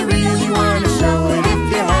and you really want to show it.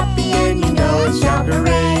 If you're happy and you know it, shout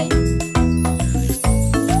hooray.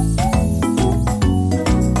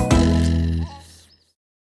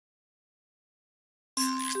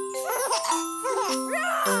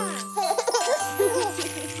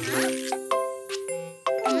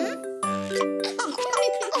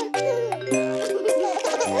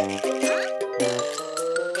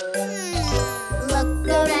 Look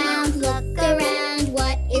around,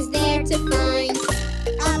 what is there to find?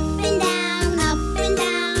 Up and down,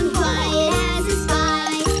 quiet as a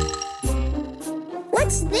spy.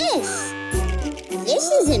 What's this? This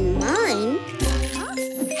isn't mine.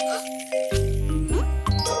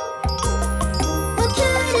 What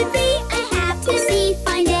could it be? I have to see,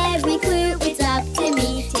 find every clue. It's up to me.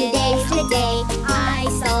 Today's the day I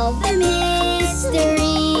solve the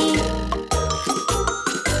mystery.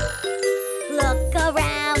 Look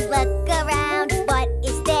around, what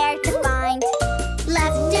is there to find?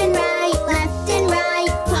 Left and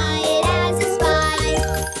right, quiet as a spy.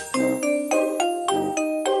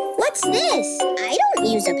 What's this? I don't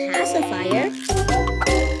use a pacifier.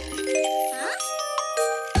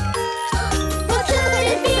 What could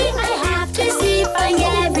it be? I have to see, find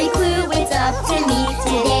every clue. It's up to me.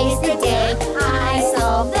 Today's the day I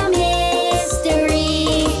solve the mystery.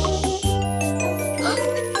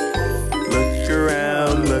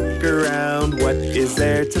 Look around, what is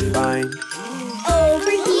there to find?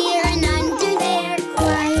 Over here and under there,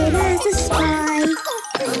 quiet as a spy.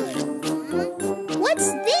 What's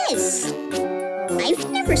this? I've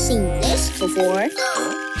never seen this before.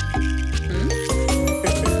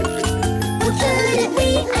 What could it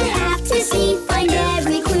be? I have to see, find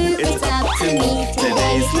every clue. It's up to me.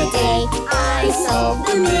 Today's the day I solve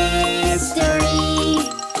the mystery.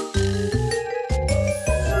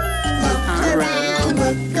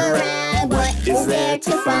 Look around, what is there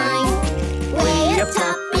to find? Way up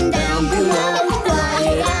top and down below,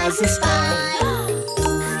 quiet as a spy.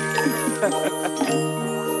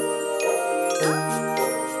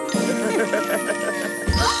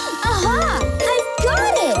 Aha! I've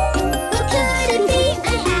got it! What could it be? I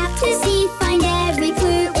have to see, find every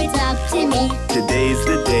clue. It's up to me. Today's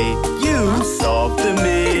the day you solve the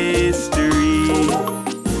mystery.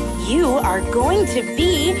 You are going to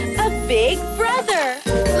be a big brother.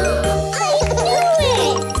 I knew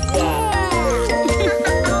it!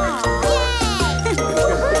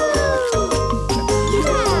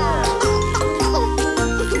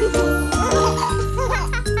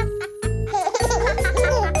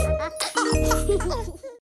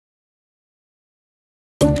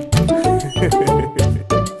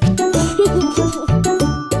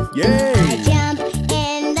 Yay! I jump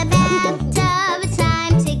in the bathtub, it's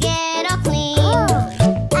time to get all clean.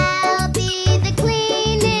 I'll be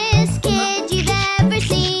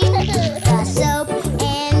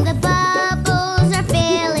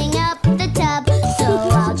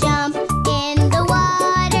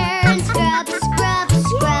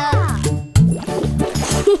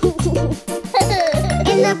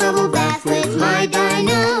the bubble bath with my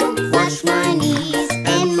dino. Wash my knees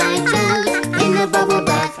and my toes. In the bubble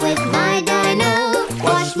bath with my dino.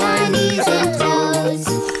 Wash my knees and toes.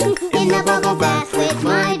 In the bubble bath with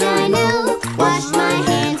my dino. Wash my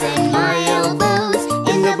hands and my elbows.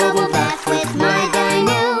 In the bubble bath with my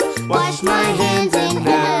dino. Wash my hands and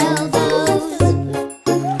elbows.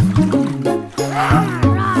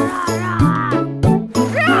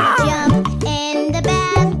 Jump in the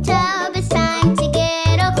bathtub, it's time to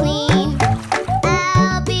get all clean.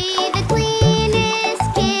 I'll be the cleanest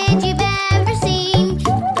kid you've ever seen.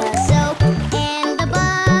 The soap and the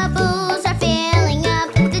bubbles are filling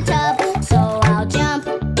up the tub, so I'll jump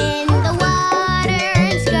in the water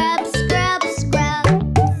and scrub, scrub, scrub.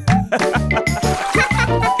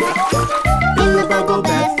 In the bubble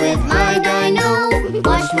bath with my dino,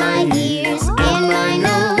 wash my ears and my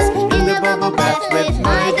nose. In the bubble bath with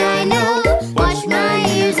my dino, wash my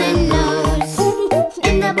ears and nose.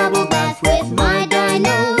 In the bubble bath with my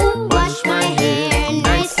dino, wash my hair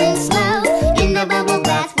nice and slow. In the bubble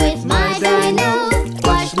bath with my dino,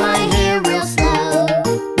 wash my hair real slow.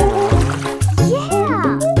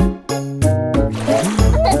 Yeah!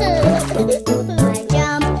 I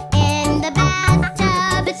jump in the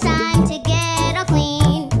bathtub, it's time to get all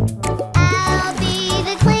clean. I'll be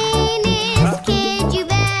the cleanest kid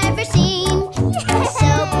you've ever seen. The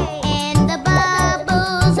soap and the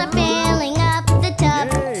bubbles are filling up the tub,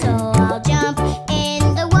 so I'll jump in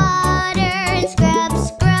the water and scrub,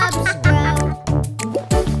 scrub, scrub.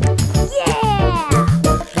 Yeah!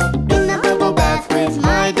 In the bubble bath with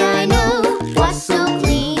my dino, wash so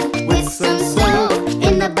clean with some snow.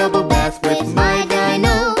 In the bubble bath with my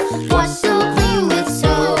dino, wash so clean with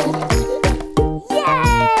soap.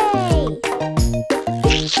 Yay!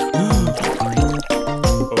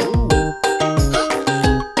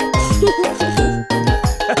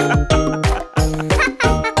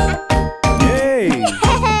 Yay!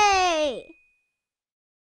 Hey!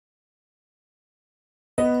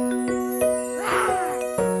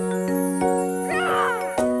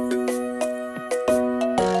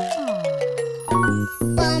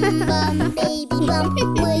 Bum, bum, baby bump,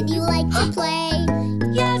 would you like to play?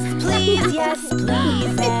 Yes,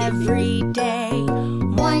 please, every day.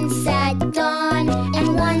 Once at dawn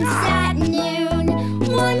and once at noon,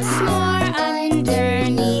 once more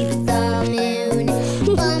underneath the moon.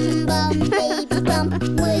 Bum, bum, baby bump,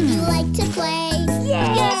 would you like to play?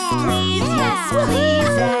 Yes, please,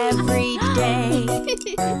 every day.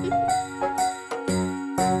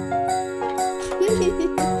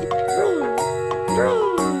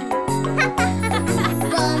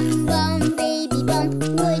 Bum, bum, baby bump,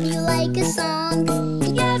 would you like a song?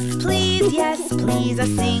 Yes, please, a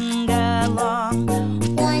sing along.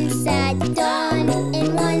 Once at dawn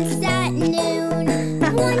and once at noon,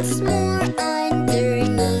 once more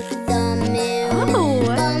underneath the moon.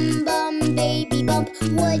 Bum, bum, baby bump,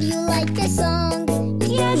 would you like a song?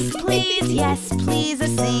 Yes, please, a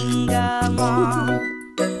sing along.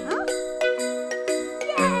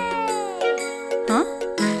 Huh?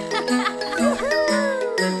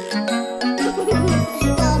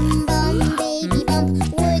 Bum, bum, baby bump,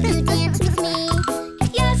 would you dance with me?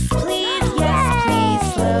 Yes, please,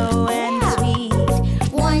 slow and sweet.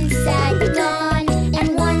 Once at dawn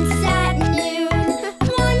and once at noon,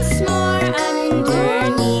 once more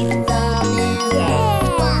underneath the moon.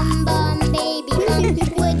 Bum, bum, baby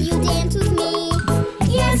bump, would you dance with me?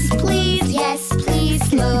 Yes, please,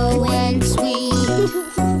 slow and sweet.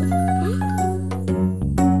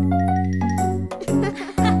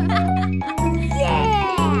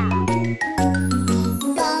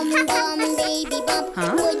 Bum, bum, baby bump,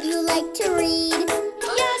 Huh? would you like to read?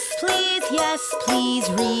 yes, please,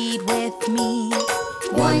 read with me.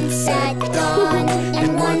 Once at dawn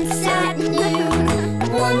and once at noon,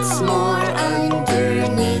 once more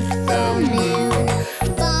underneath the moon.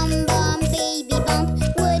 Bum, bum, baby bump,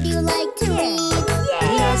 would you like to read?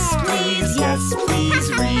 Yes,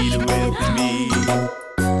 please read with me.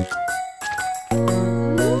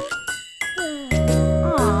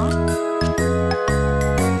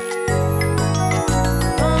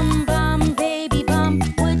 Bum, bum, baby bump,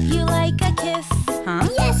 would you like a kiss? Huh?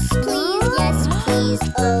 Yes, please,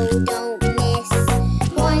 oh, don't miss.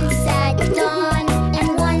 Once at dawn and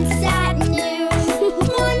once at noon,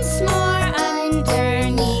 once more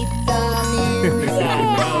underneath the moon.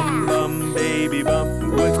 Bum, bum, baby bump,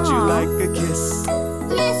 would you like a kiss?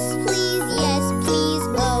 Yes, please,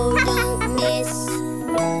 oh, don't miss.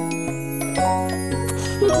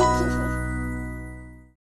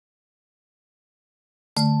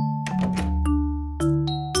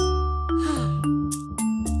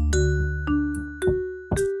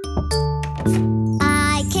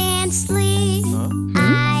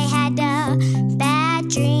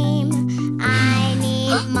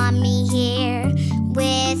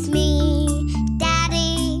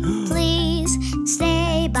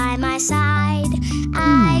 by my side.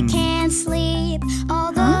 I can't sleep,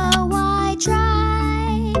 although I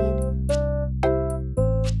tried.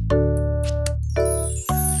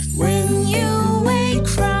 When you wake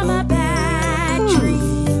from a bad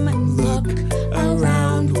dream, look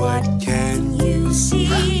around, what can you see?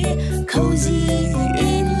 Cozy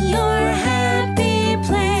in your happy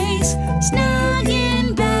place, snug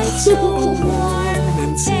in bed, so warm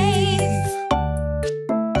and safe.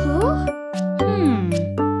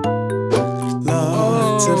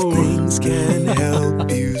 Lots of things can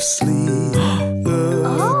help you sleep.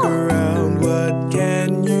 Look around, what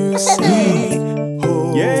can you see?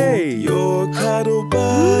 Hold your cuddle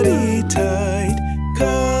buddy tight.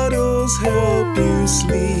 Cuddles help you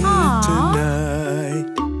sleep tonight.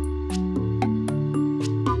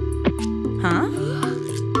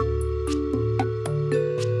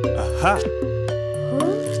 Aha!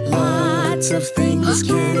 Lots of things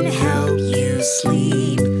can help you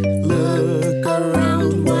sleep. Look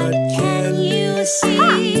around, what can you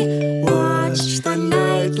see? Watch the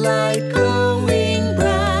night light glowing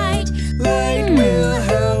bright. Light will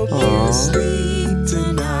help you sleep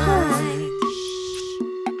tonight.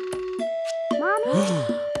 Mommy?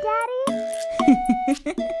 Daddy?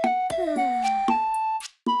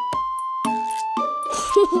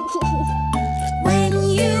 When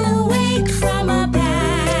you wake from a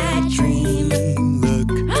bad dream,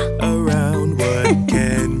 Look around, what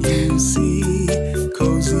can you see?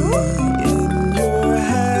 Cozy in your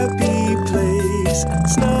happy place,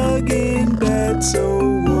 snug in bed, so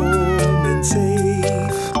warm and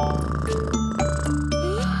safe.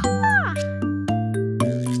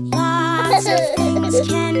 Lots of things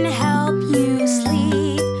can help you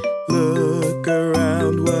sleep. Look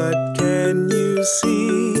around, what can you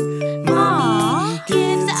see? Mommy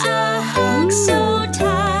Gives a hug so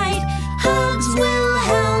tight. Hugs will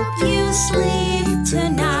help you sleep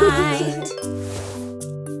tonight.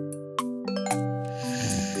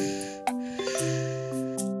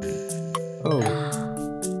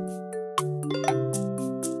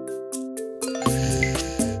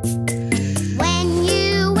 When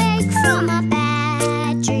you wake from a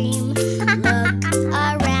bad dream, look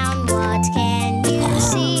around, what can you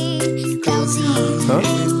see? Cozy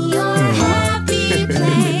in your happy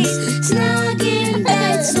place, snug in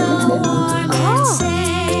bed, so warm and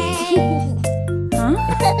safe.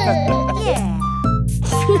 Yeah.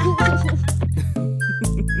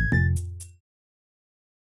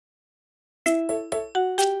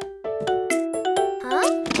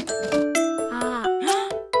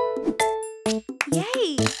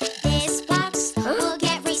 Yay! This box will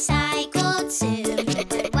get recycled soon.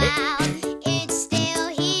 Wow, it's still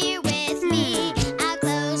here with me. I'll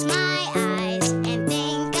close my eyes and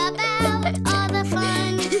think about all the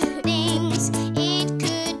fun things it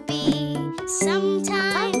could be.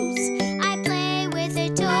 Sometimes I play with a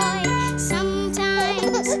toy.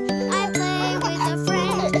 Sometimes I play with a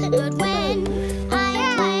friend. But when I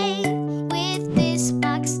play with this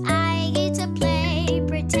box, I get to play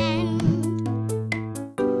pretend.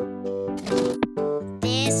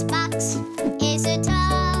 This box is a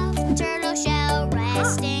tough turtle shell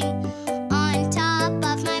resting on top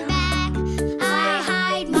of my back. I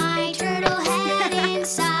hide my turtle head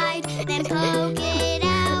inside, then poke it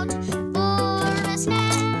out for a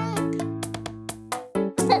snack.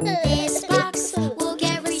 This box will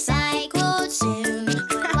get recycled soon.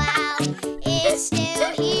 Wow, it's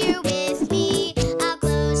still here with me. I'll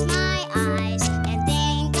close my eyes and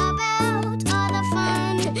think about all the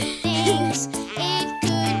fun things it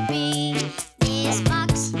could be. This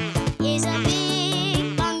box is a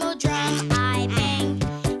big bongo drum. I bang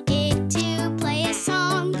it to play a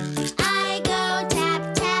song. I go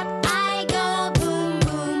tap tap, I go boom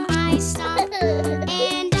boom, I stomp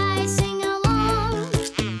and I sing along.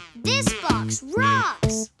 This box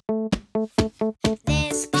rocks.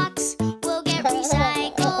 This box will get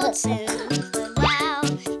recycled soon. Wow,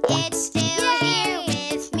 it's still here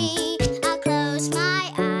with me. I'll close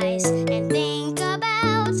my eyes and think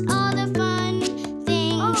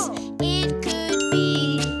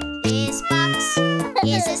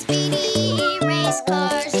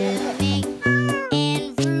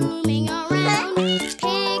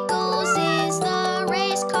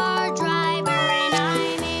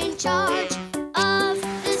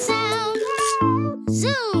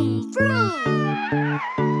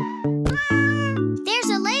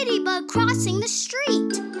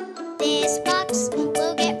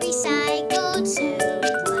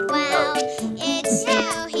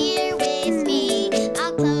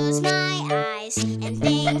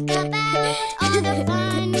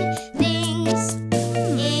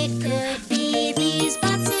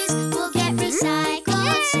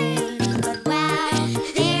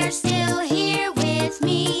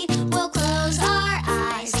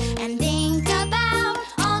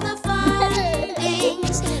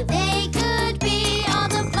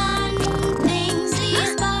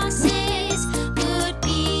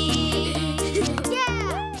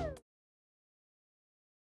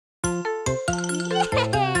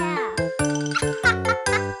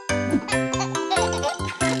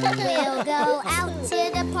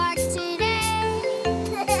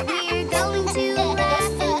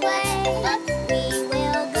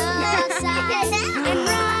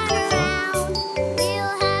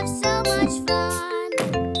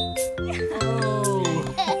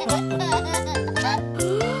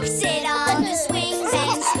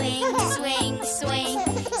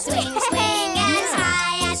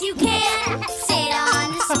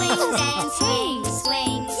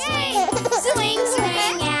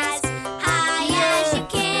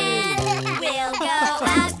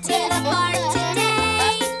out to the park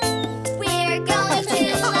today. We're going to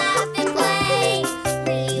laugh and play.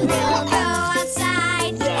 We will go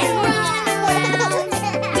outside and run around.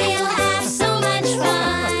 We'll have so much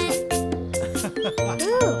fun.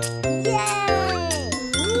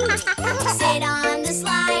 Sit on the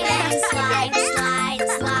slide and slide, slide,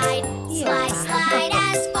 slide. Slide, slide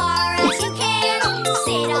as far as you can.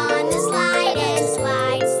 Sit on the slide and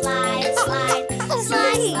slide, slide, slide.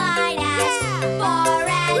 Slide, slide as far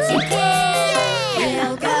as you can.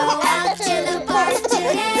 We'll go out to the park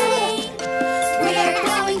today. We're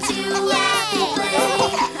going to laugh and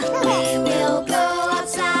play. We will go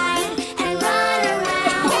outside and run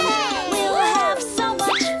around. We'll have so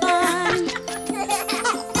much fun.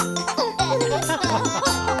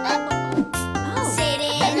 Sit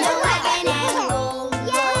in the wagon and roll,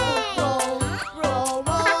 roll, roll,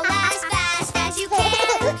 roll as fast as you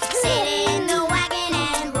can. Sit in the wagon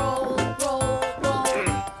and roll, roll, roll,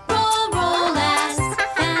 Roll, roll as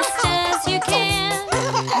fast as you can.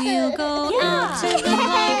 We'll go out to the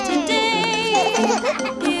park today.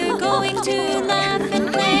 We're going to laugh and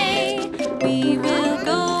play. We will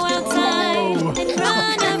go outside and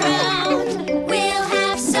run around. we'll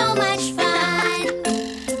have so much fun.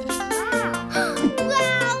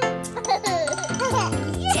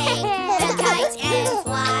 Take the kite and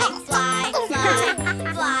fly, fly, fly,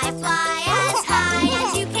 fly, fly as high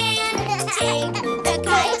as you can. Take the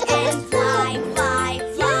kite and fly, fly,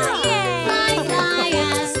 fly, fly, fly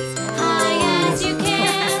as high as you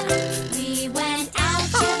can. We went out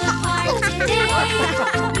to the park today.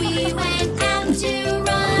 We went out to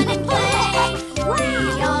run and play.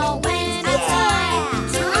 We all went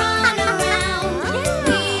outside to run around.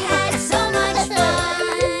 We had so much fun.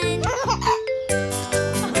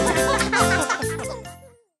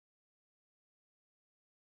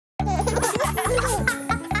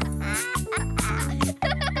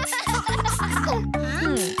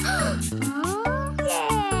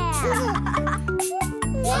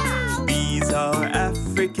 These are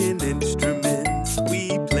African instruments.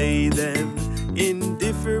 We play them in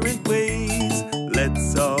different ways.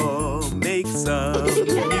 Let's all make some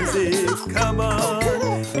music. Come on,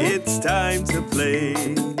 it's time to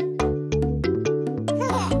play.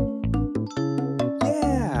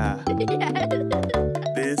 Yeah.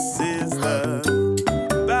 This is the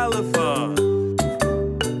balafon.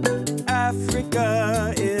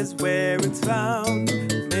 Africa is where it's found.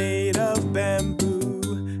 Made of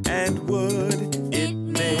bamboo and wood. It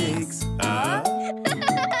makes a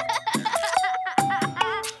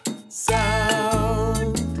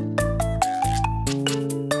sound.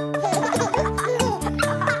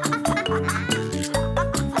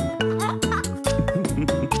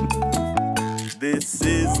 This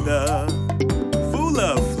is the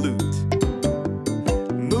fula flute.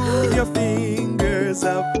 Move your fingers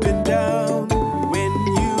up and down. When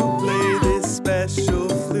you play this special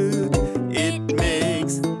flute, it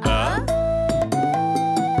makes a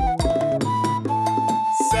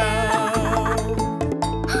sound.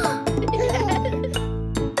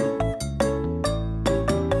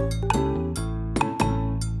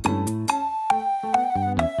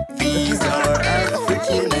 These are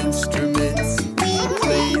African instruments. We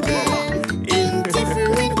play them in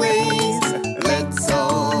different ways. Let's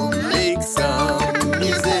all make some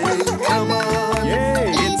music. Come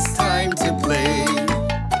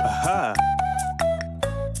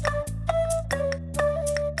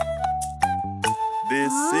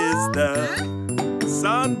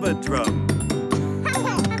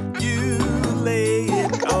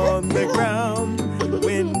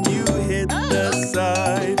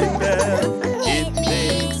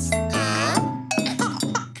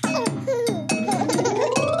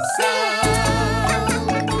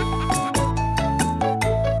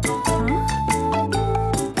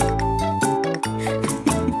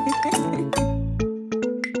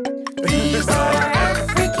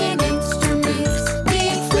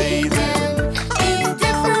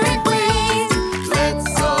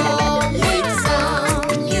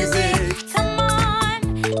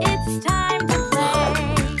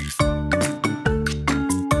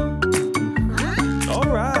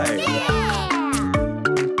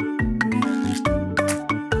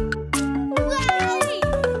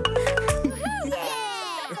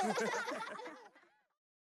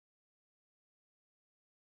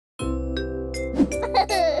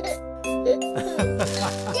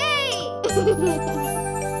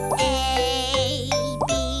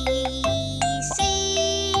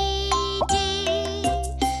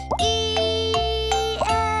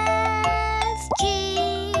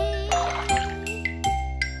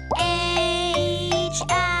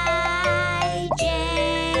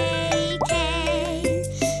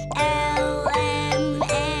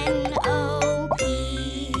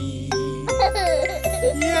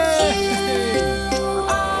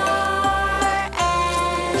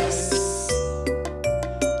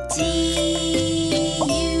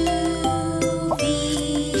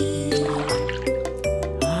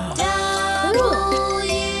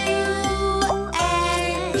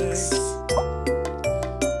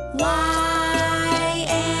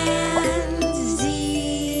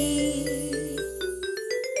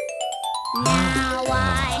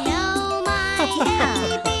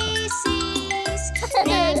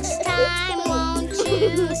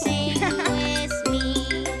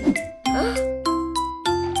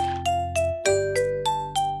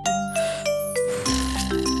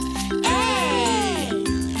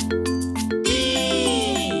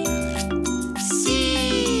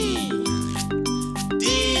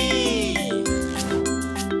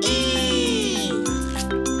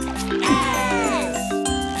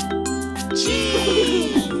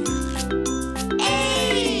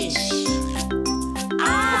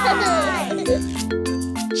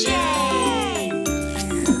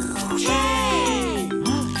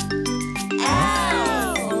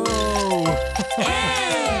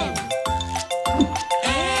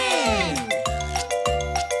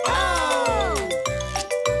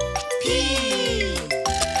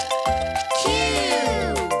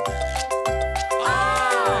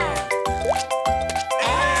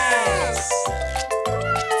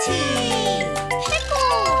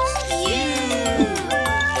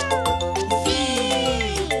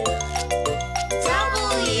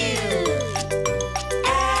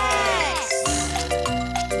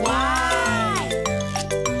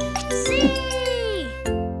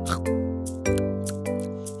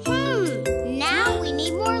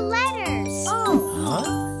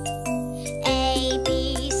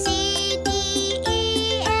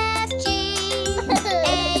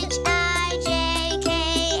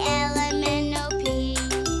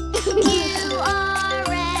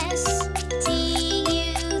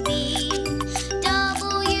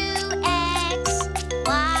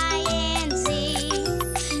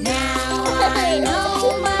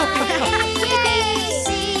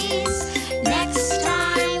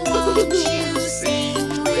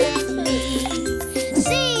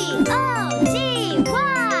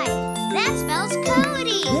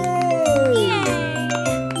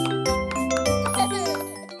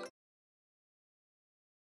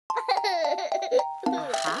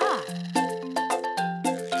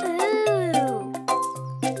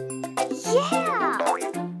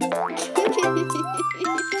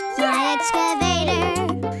My excavator,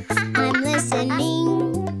 I'm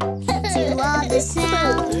listening to all the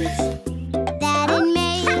sounds that it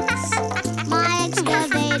makes. My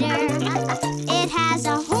excavator, it has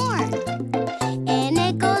a horn and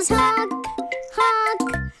it goes honk, honk.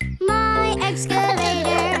 My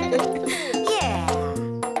excavator, yeah.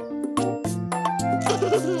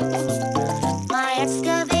 My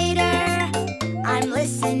excavator, I'm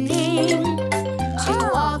listening to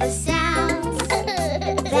all the sounds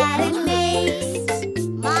that it makes.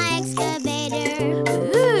 My excavator,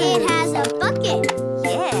 it has a bucket,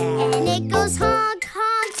 yeah, and it goes honk,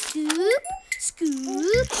 honk, scoop,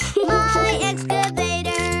 scoop. My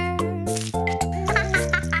excavator,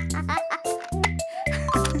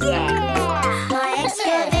 yeah. My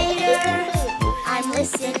excavator, I'm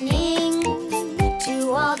listening to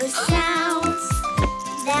all the sounds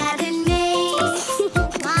that it makes.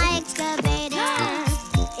 My excavator,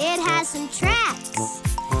 it has some tracks,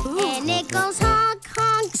 and it goes honk,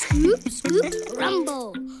 honk, scoop, scoop,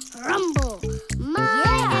 rumble, rumble.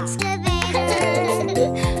 My excavator.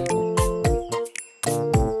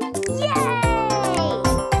 Yay!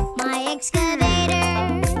 My excavator,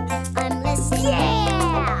 I'm listening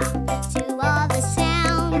to all the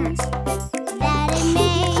sounds that it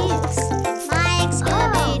makes. My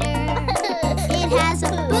excavator, it has a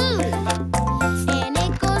boom, and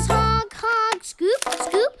it goes honk, honk, scoop,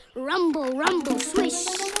 scoop, rumble, rumble, swish,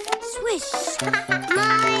 swish.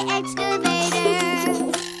 My excavator.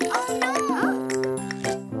 Oh no!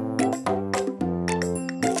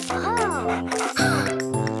 Oh.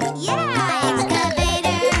 Yeah! My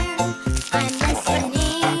excavator. I'm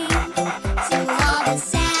listening to all the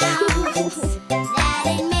sounds that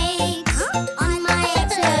it makes. On my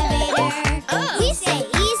excavator, we say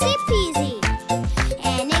easy peasy,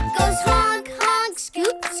 and it goes honk, honk,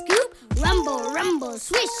 scoop, scoop, rumble, rumble,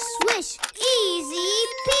 swish, swish, easy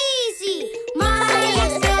peasy. My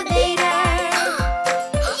excavator.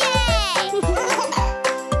 Yay!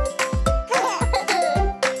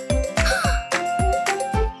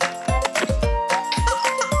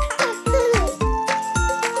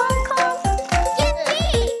 Honk, honk,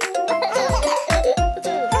 yippee!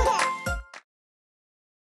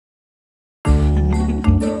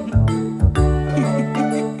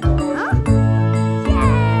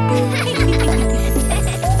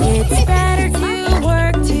 It's better to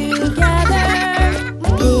work together.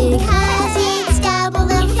 Because it's double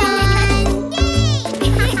the fun.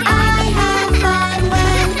 I have fun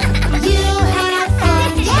when you have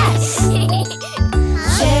fun. Yes.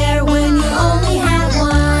 Share when you only have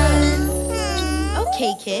one.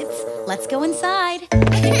 Okay, kids, let's go inside.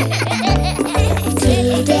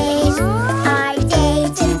 Today's our day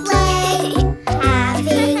to play,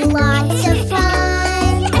 having lots of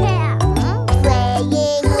fun.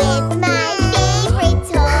 Playing with my favorite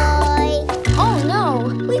toy. Oh no,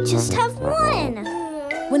 we just have one.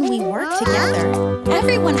 When we work together,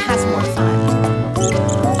 everyone has more fun.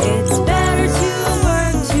 It's better to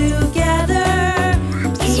work together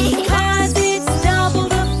because it's double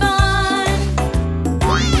the fun.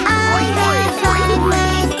 I have fun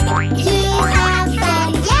when you have fun.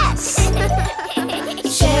 Yes.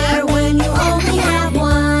 Share when you only have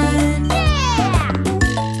one.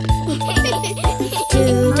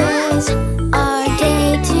 Today's our day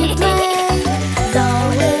to play,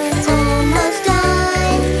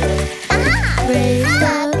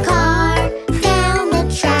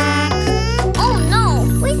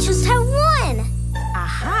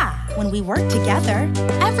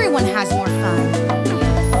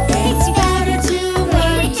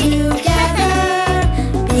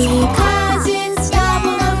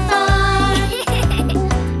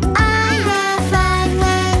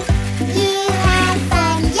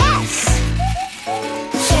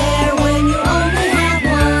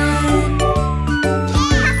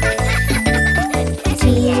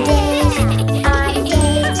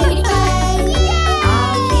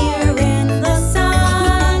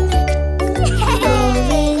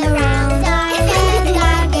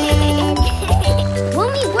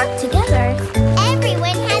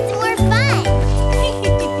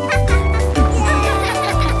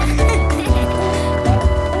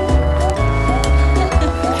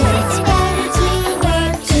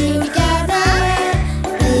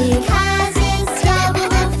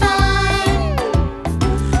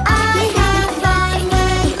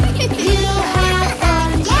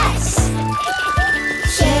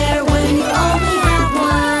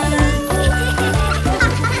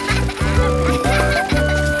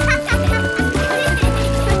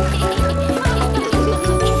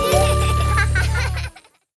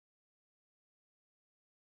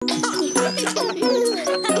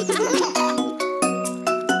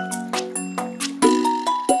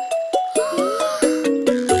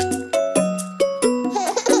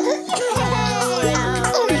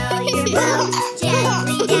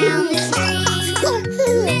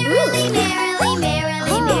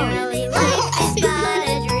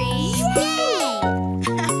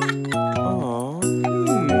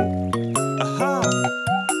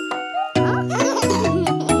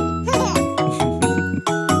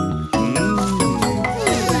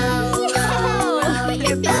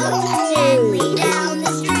 gently down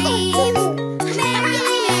the stream.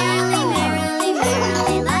 Merrily, merrily, merrily,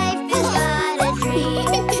 merrily, life is but a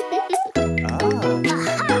dream.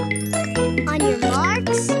 On your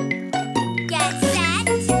marks, get set,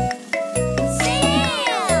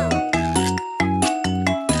 sail!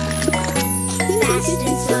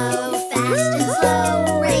 Fast and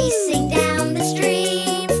slow, racing down the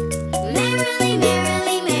stream. Merrily,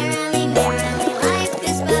 merrily, merrily, merrily, life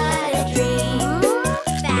is but a dream.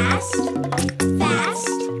 Fast,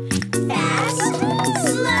 fast, fast,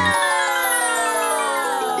 slow!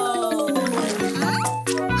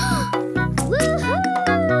 Woohoo!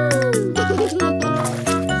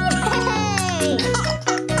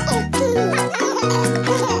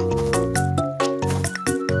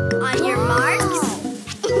 On your marks,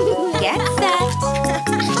 Get set.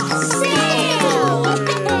 sail!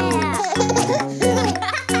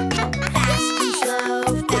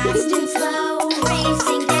 Fast and slow,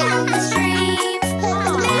 racing down the stream.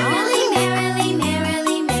 Merrily, merrily,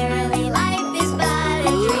 merrily, merrily, life is but a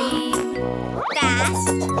dream. Fast,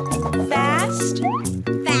 Fast.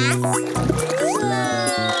 fast,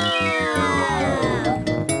 slow.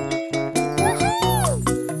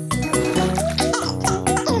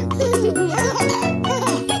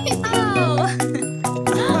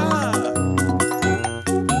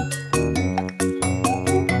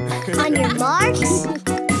 On your marks,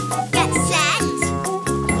 get set,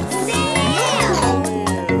 sail!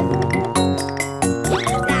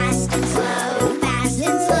 Fast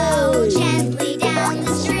and slow, gently down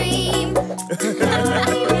the stream.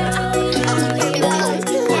 Merrily, merrily, merrily,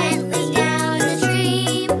 merrily, gently down the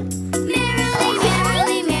stream. Merrily,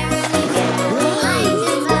 merrily, merrily, merrily, life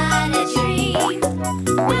is but a dream.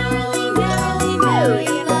 Merrily, merrily, merrily,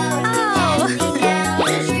 gently down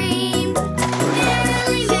the stream.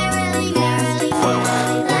 Merrily, merrily, merrily, merrily,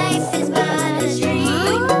 life is but a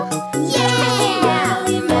dream. Yeah!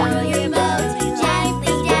 Merrily, merrily, merrily,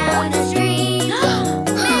 gently down the stream.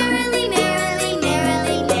 Merrily, merrily,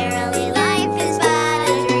 merrily, merrily, life is but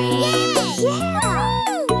a dream.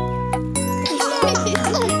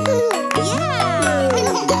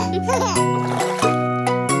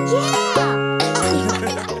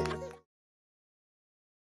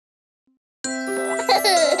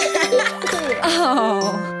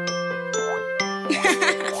 Oh.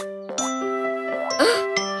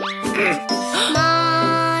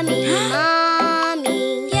 Mommy,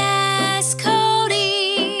 Mommy. Yes,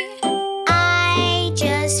 Cody. I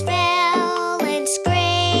just fell and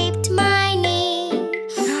scraped my knee.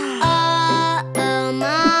 Uh-oh,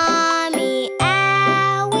 Mommy,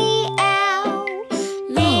 owie, ow.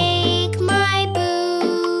 Make my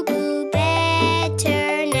boo-boo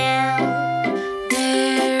better now.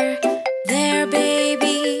 There,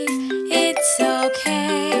 baby, it's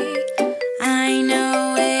okay. I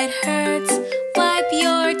know it hurts. Wipe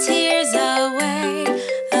your tears away.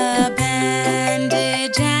 A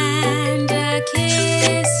bandage and a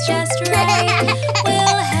kiss just right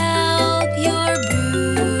will help your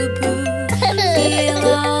boo-boo feel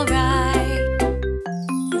alright.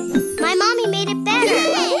 My mommy made it better.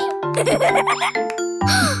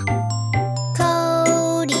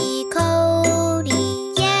 Cody,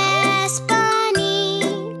 Cody, yes, Bunny,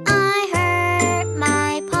 I hurt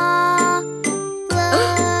my paw.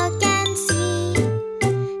 Look and see.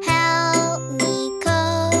 Help me,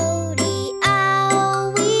 Cody,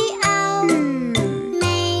 owie, ow.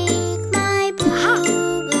 Make my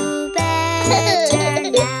boo-boo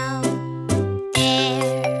better now.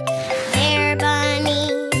 There, Bunny,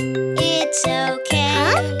 it's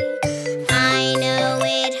okay. I know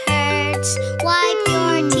it hurts. Wipe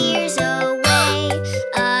your tears away.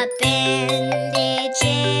 A bandage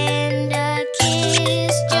and a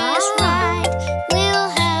kiss just right will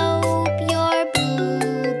help your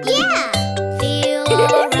boo-boo feel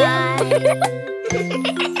alright.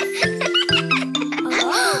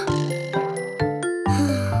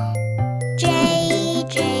 J,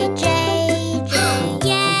 J, J, J,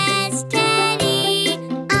 yes, Teddy.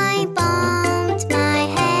 I bumped my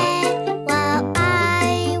head while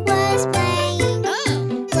I was playing.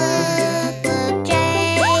 Look,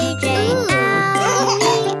 J, J,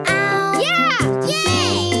 owie, ow.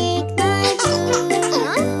 Make my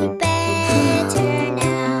boo better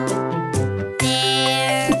now.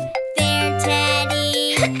 There,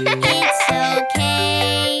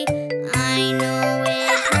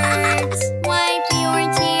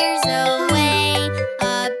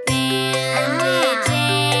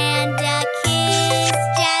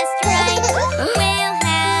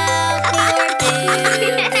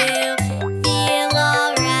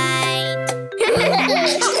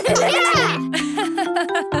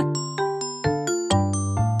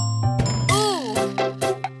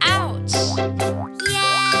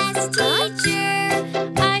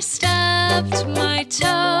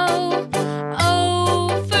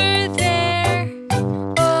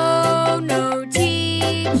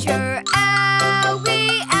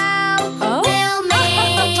 We'll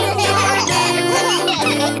make your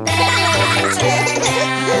boo-boo better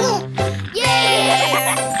now.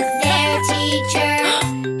 Yeah, there, teacher,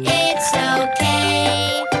 it's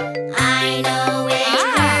okay. I know it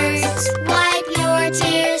hurts. Wipe your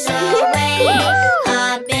tears away. A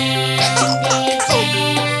band-aid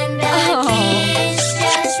and a kiss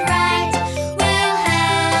just right will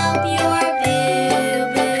help your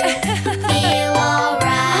boo-boo feel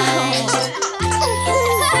alright.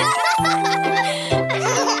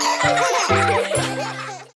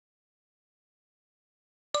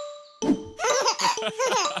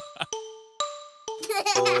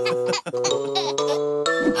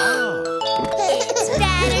 It's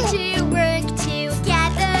better to work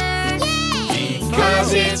together. Because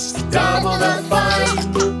it's double the fun.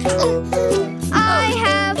 I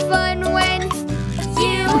have fun when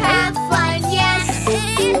you have fun, yes.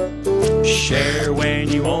 Share when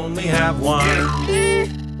you only have one.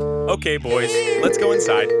 Okay, boys, let's go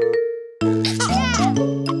inside.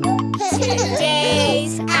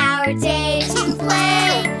 Today's our day to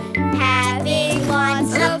play, having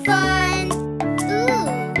lots of fun.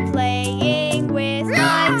 Playing with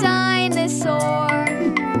my dinosaur.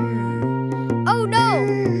 Oh no,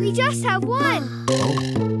 we just have one.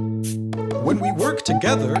 When we work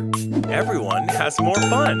together, Everyone has more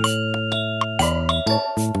fun.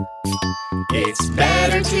 It's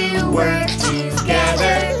better to work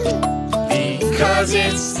together. Because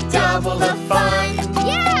it's double the fun.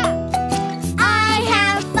 Yeah! I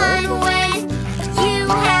have fun when you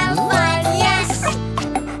have fun, yes.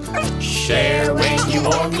 Share when you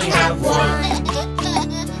only have one.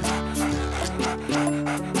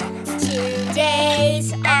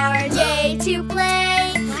 Today's our day to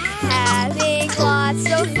play, having lots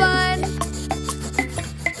of fun.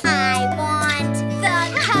 I want the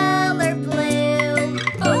color blue.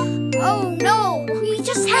 Oh no, we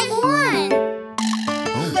just have one.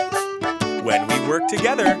 When we work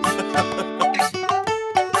together.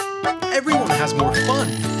 everyone has more fun.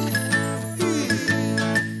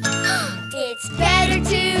 It's better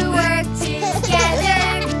to work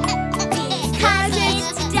together because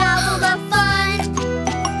it's double the fun.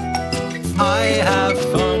 I have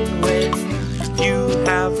fun when you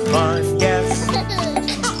have fun, yes.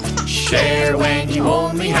 Share when you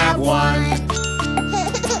only have one.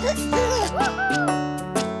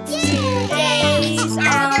 Today's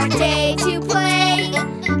our day to play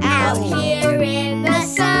out here in the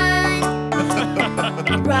sun,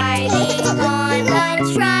 riding on a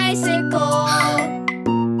tricycle.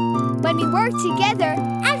 When we work together,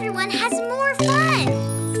 everyone has more fun.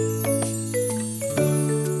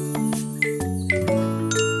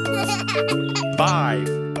 5,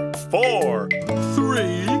 4,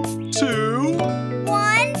 3, 2,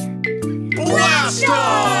 1, blast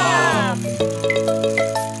off!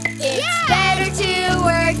 It's better to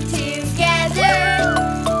work together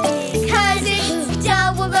because it's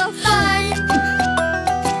double the fun.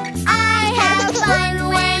 I have fun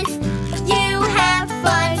when you have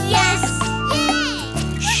fun, yes.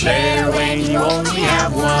 Share when you only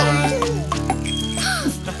have one.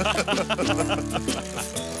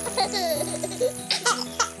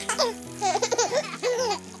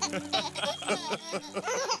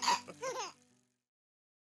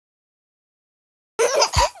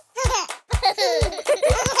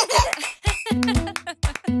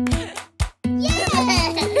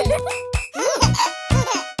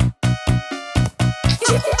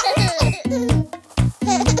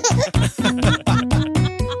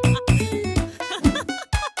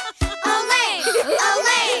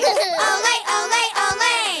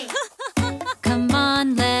 Come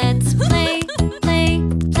on, let's play, play,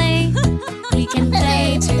 play. We can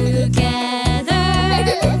play together.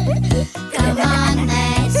 Come on,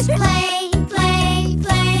 let's play, play,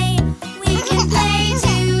 play. We can play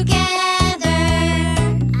together.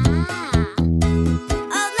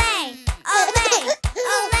 Olé, olé,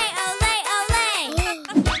 olé, olé, olé.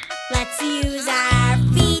 Let's use our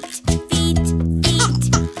feet, feet, feet.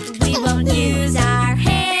 We won't use our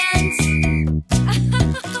hands.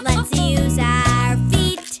 Let's use our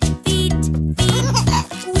feet, feet, feet.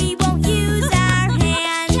 We won't use our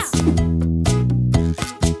hands.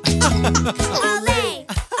 Olé,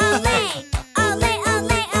 olé, olé,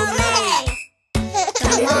 olé, olé.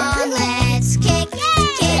 Come on, let's kick, kick,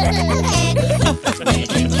 kick. We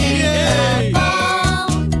can kick the ball.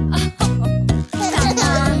 Come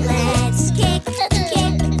on, let's kick, kick,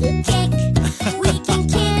 kick. We can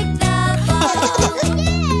kick the ball.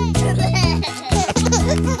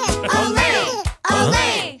 Olé,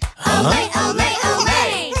 olé, olé, olé, olé.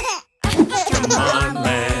 Come on,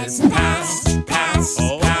 let's pass, pass,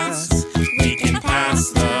 pass.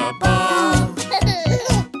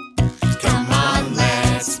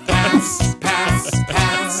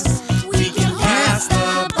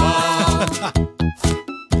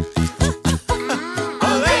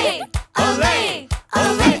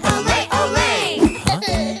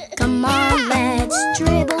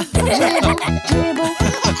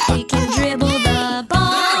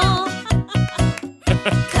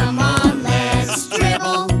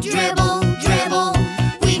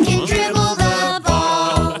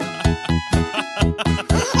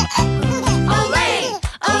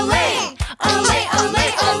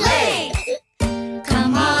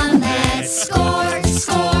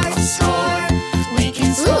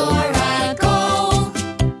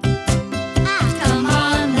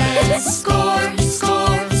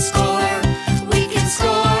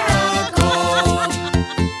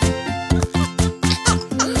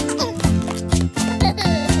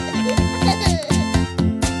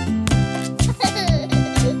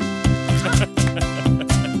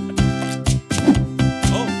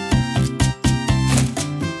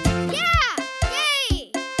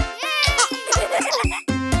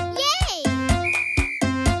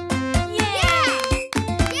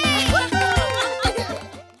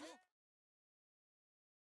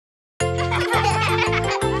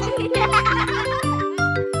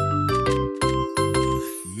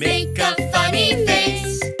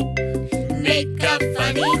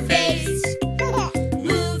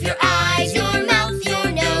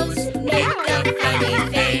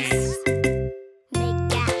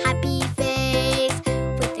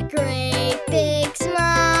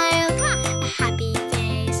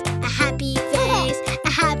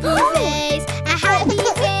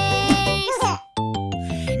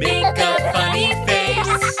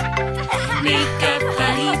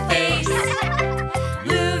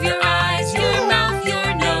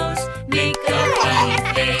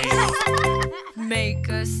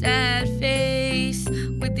 Make a sad face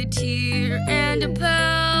with a tear and a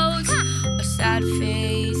pout. A sad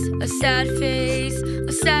face, a sad face,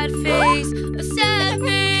 a sad face, a sad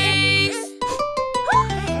face.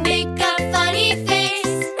 Make a funny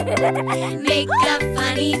face. Make a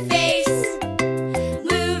funny face.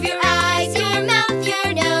 Move your eyes, your mouth,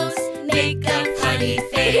 your nose. Make a funny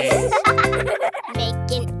face.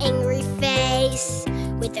 Make an angry face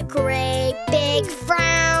with a great big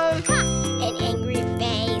frown. An angry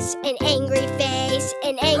face, an angry face,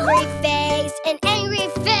 an angry face, an angry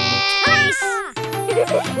face.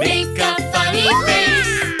 Make a funny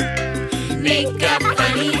face. Make a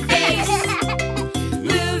funny face.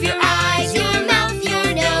 Move your eyes, your mouth,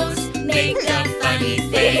 your nose. Make a funny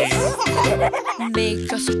face.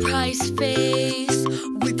 Make a surprise face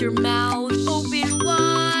with your mouth open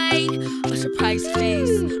wide. A surprise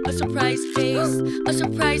face, a surprise face, a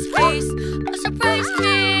surprise face, a surprise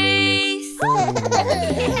face.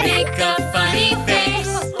 Make a funny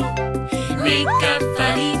face. Make a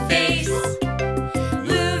funny face.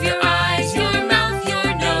 Move your eyes, your mouth,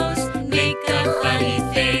 your nose. Make a funny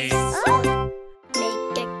face.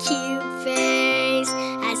 Make a cute face,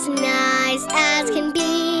 as nice as can be.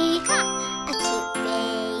 A cute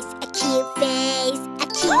face, a cute face, a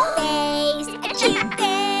cute face, a cute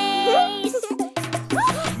face.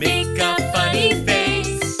 Make a funny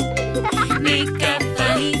face. Make a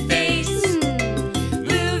funny face.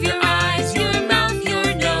 Move your eyes, your mouth,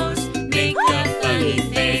 your nose. Make a funny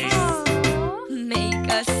face. Make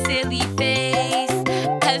a silly face,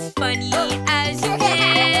 as funny as you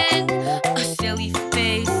can. A silly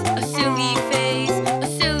face, a silly face, a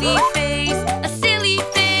silly face, a silly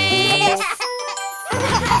face.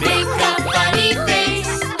 Make a funny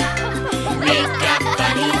face. Make a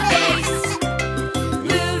funny face.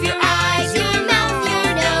 Move your eyes, your mouth, your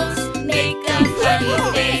nose. Make a funny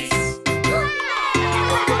face.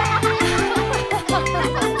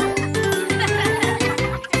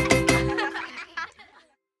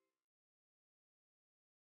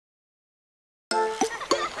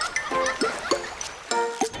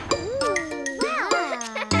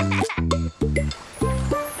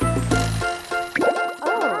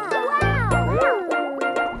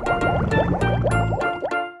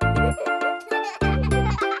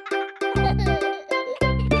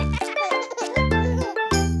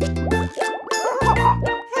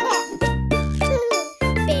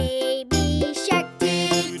 Baby shark,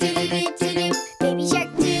 do-do-do-do-do. Baby shark,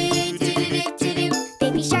 do-do-do-do-do.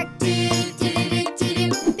 Baby shark, do-do-do-do-do.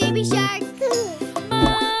 Baby shark.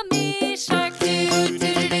 Mommy shark,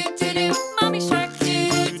 do-do-do-do-do. Mommy shark,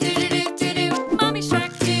 do-do-do-do-do. Mommy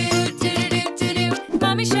shark, do-do-do-do-do.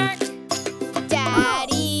 Mommy shark.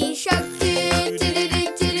 Daddy shark,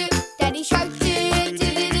 do-do-do-do-do. Daddy shark,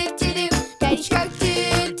 do-do-do-do-do. Daddy shark,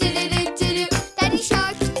 do-do-do-do-do. Daddy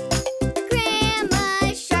shark.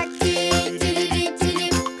 Grandma shark, do-do-do-do-do.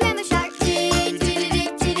 Grandma shark,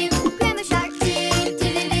 do-do-do-do-do. Grandma shark,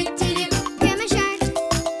 do-do-do-do-do. Grandma shark.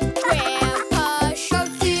 Grandpa shark,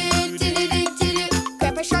 do-do-do-do-do.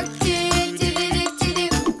 Grandpa shark, do-do-do-do-do.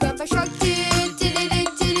 Grandpa shark,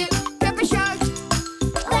 do-do-do-do-do. Grandpa shark.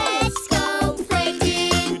 Let's go play,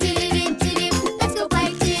 do-do-do-do-do. Let's go play,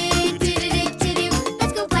 do-do-do-do-do.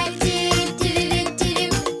 Let's go play, do-do-do-do-do.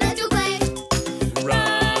 Let's go play.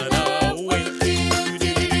 Run away.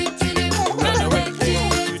 Run away.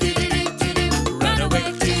 Run away.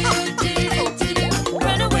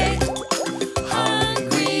 Run away.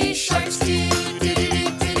 Hungry sharks.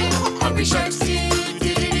 Hungry sharks.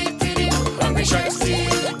 Hungry sharks.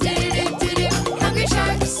 Hungry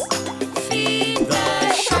sharks. Feed the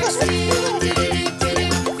sharks.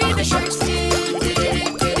 Feed the sharks.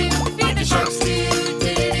 Feed the sharks.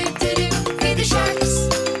 Feed the sharks.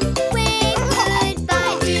 Wave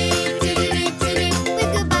goodbye, do-do-do-do-do.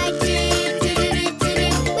 Wave goodbye, do-do-do-do-do.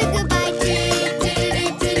 Wave goodbye,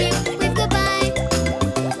 do-do-do-do-do. Wave goodbye.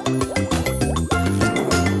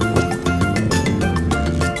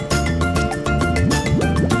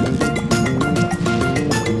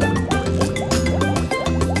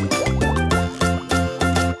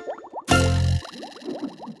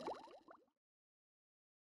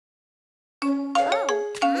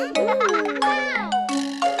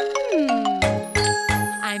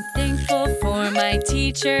 I'm thankful for my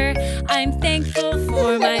teacher. I'm thankful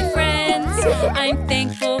for my friends. I'm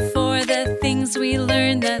thankful for the things we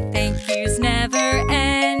learn. The thank yous never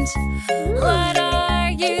end. What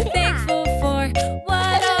are you thankful for?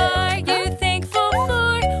 What are you thankful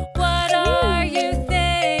for? What are you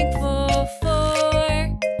thankful for?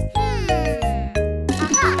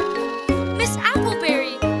 Miss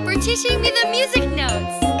Appleberry, for teaching me the music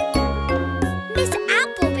notes. Miss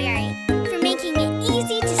Appleberry, for making it easy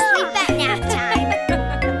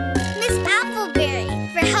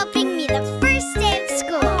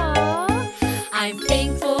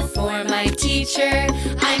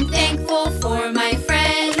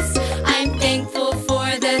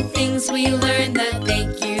we learn, the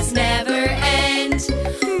thank yous never end.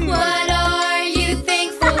 What are you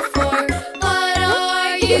thankful for? What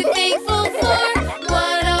are you thankful for?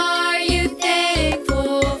 What are you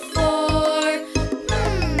thankful for?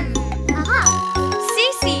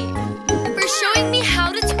 Cece, for showing me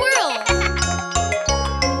how to twirl.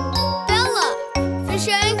 Bella, for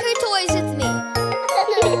sharing her toys with me.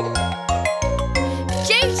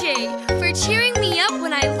 JJ, for cheering me up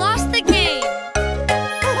when I lost the game.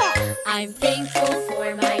 I'm thankful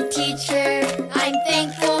for my teacher. I'm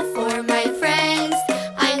thankful for my friends.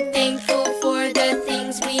 I'm thankful for the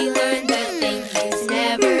things we learn. The thank yous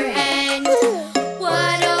never end.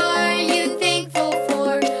 What are you thankful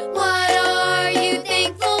for? What are you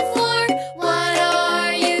thankful for? What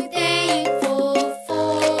are you thankful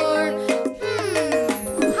for?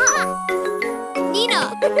 Nina,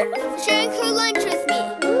 for sharing her lunch with me.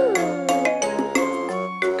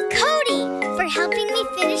 Cody, for helping me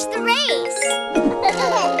finish the race.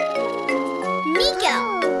 Nico,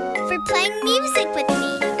 for playing music with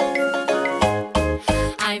me.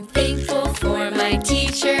 I'm thankful for my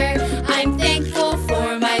teacher. I'm thankful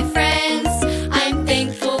for my friends. I'm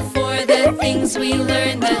thankful for the things we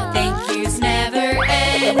learn. The thank yous never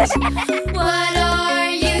end. What are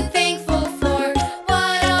you thankful for?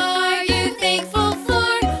 What are you thankful for?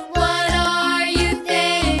 What are you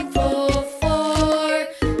thankful for?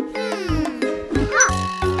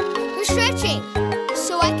 For stretching,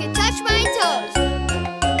 so I can touch my toes.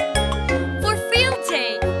 For field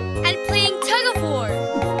day and playing tug of war.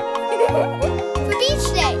 For beach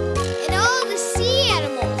day and all the sea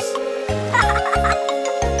animals.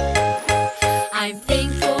 I'm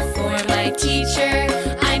thankful for my teacher.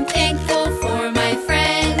 I'm thankful for my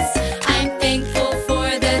friends. I'm thankful for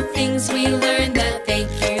the things we learn. The thank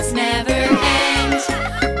yous never end.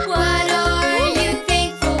 What are you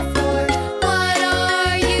thankful for? What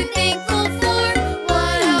are you thankful for?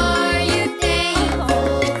 What are you thankful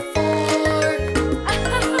for?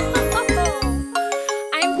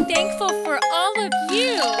 I'm thankful for all of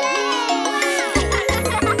you.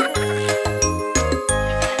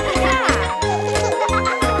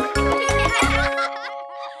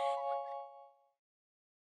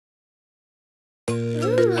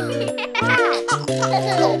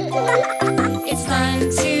 It's fun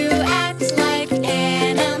to act like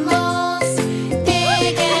animals,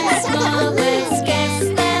 big and small, let's guess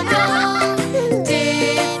them all.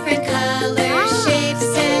 Different colors, shapes,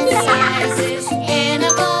 and sizes.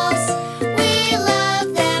 Animals, we love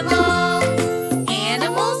them all.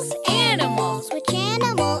 Animals, animals. Which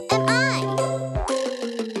animal am I?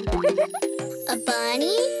 A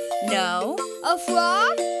bunny? No. A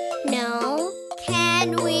frog? No. Can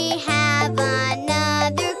we have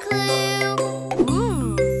another clue?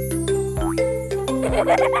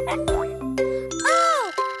 Oh,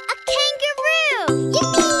 a kangaroo!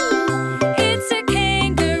 Yippee! It's a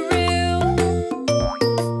kangaroo.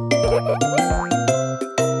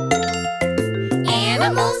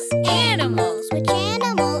 Animals, animals. Which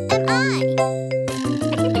animal am I?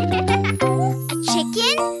 A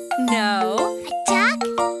chicken? No. A duck?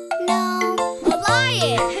 No. A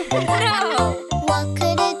lion? No. What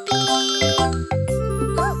could it be?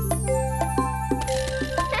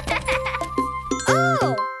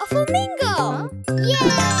 Oh, a flamingo! Yay!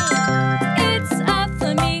 It's a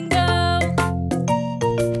flamingo.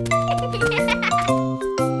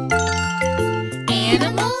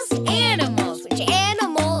 Animals, animals. Which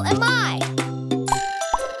animal am I?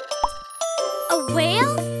 A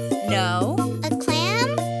whale? No. A clam?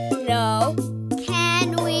 No. Can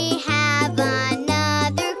we have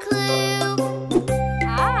another clue?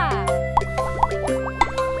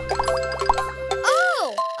 Oh,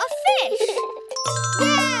 a fish!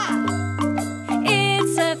 Yeah!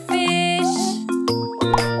 It's a fish.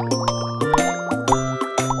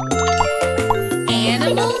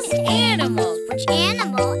 Animals, animals. Which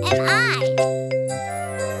animal am I?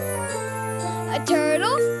 A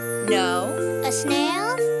turtle? No. A snail?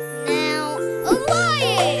 Now, a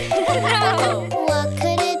lion! No. What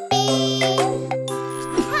could it be?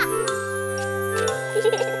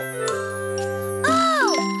 Oh,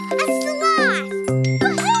 a sloth!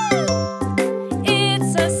 Woohoo!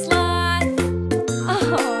 It's a sloth. Oh.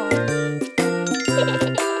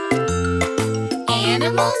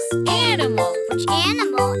 Animals, animals. Which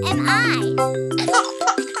animal am I?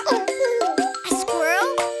 A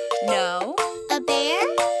squirrel? No. A bear?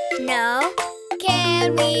 No. Can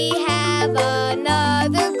we have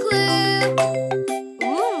another clue?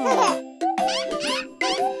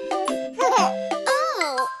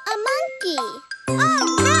 Oh, a monkey. All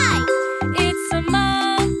right. It's a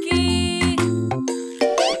monkey.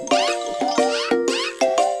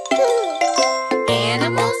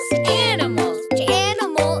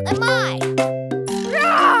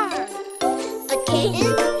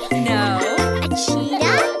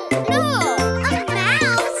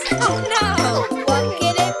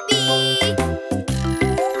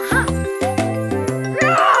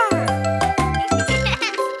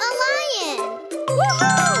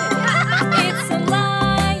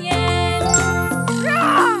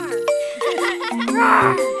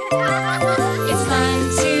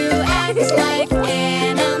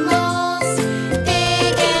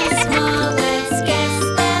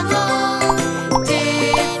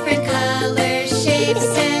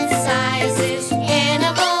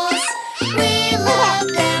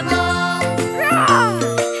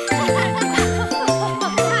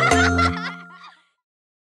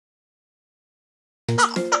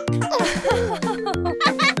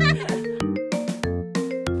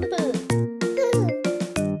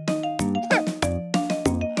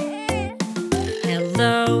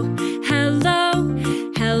 Hello, hello,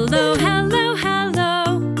 hello, hello,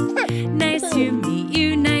 hello. Nice to meet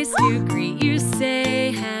you, nice to greet you.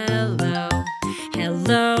 Say hello.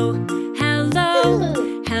 Hello, hello,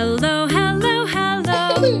 hello, hello,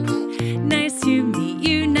 hello. Nice to meet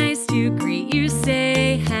you, nice to greet you.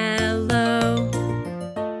 Say hello.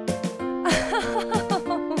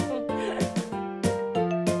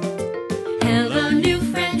 Hello, new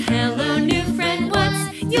friend,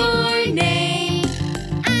 what's your name?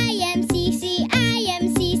 I am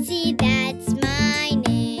Cece, that's my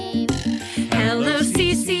name. Hello,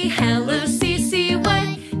 Cece, what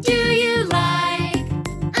do you like?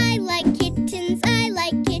 I like kittens,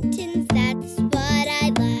 that's what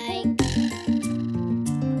I like.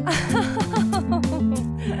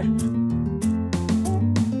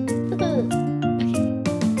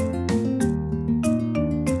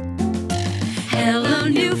 Hello,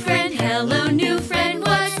 new friend,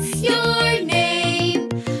 what's your name?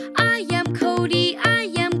 I am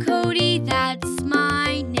Cody, that's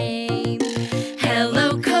my name.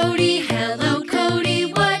 Hello, Cody,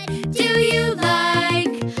 what do you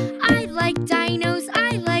like? I like dinos,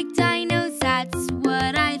 that's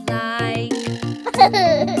what I like.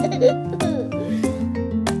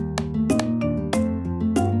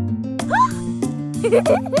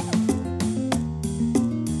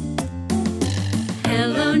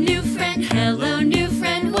 Hello, new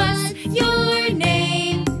friend, what's your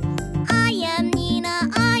name? I am Nina,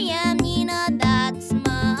 that's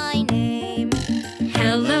my name.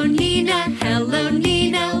 Hello,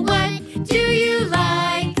 Nina, what do you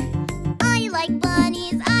like? I like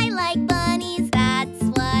bunnies, that's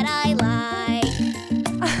what I like.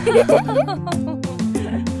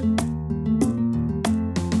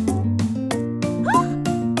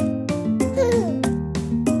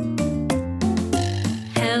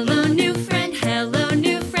 Hello, new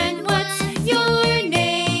friend, what's your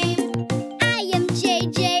name? I am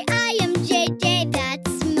JJ,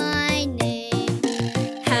 that's my name.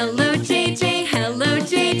 Hello,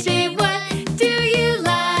 JJ, what do you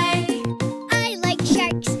like? I like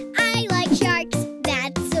sharks,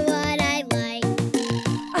 that's what I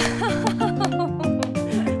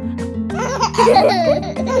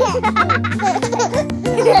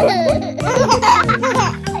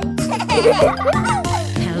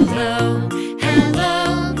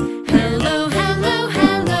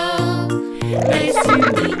Hello, nice to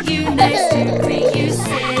meet you, nice to greet you.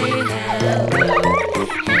 Say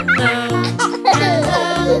hello.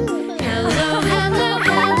 Hello,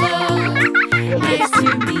 nice to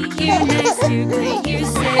meet you, nice to greet you.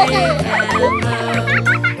 Say hello.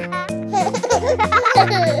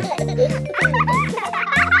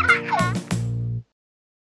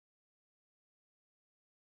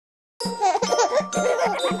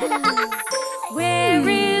 Where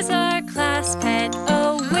is our class pet?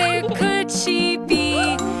 Oh, where could she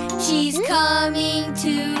be? She's coming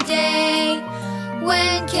today.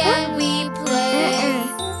 When can we play?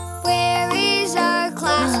 Where is our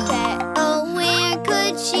class pet? Oh, where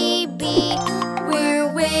could she be? We're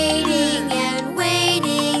waiting and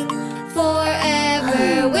waiting,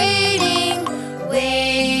 forever waiting,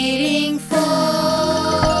 waiting for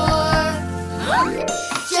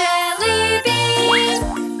Jelly Bean.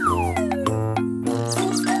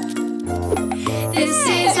 This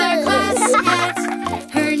is our class pet.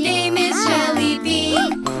 Her name is Jelly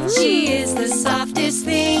Bean. She is the softest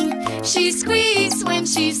thing. She squeaks when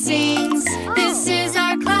she sings. This is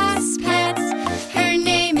our class pet. Her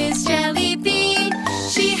name is Jelly Bean.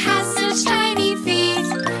 She has such tiny feet.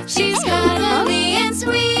 She's cuddly and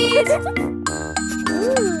sweet.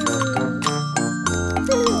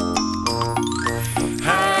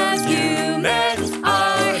 Have you met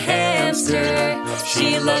our hamster?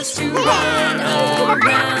 She loves to run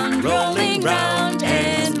around, rolling round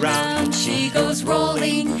and round. She goes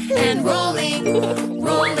rolling and rolling,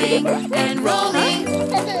 rolling and rolling,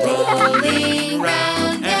 rolling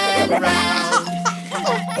round and round.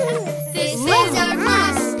 This is our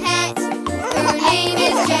class pet. Her name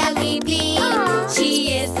is Jelly Bean. She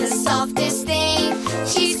is the softest thing.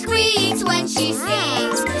 She squeaks when she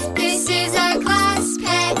sings. This is our class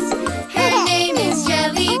pet. Her name is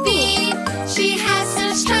Jelly Bean. She has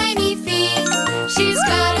such tiny feet. She's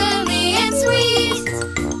cuddly and sweet.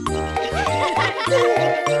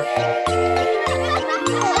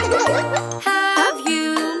 Have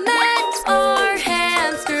you met our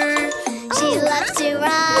hamster? She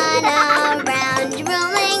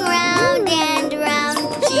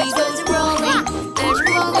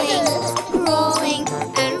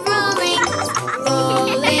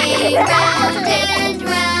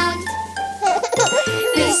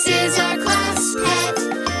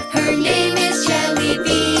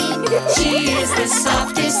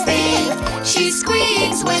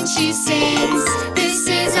she sings. This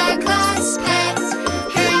is our class pet.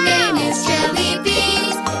 Her name is Jelly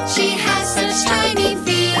Bean. She has such tiny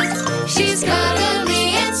feet. She's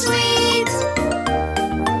cuddly and sweet.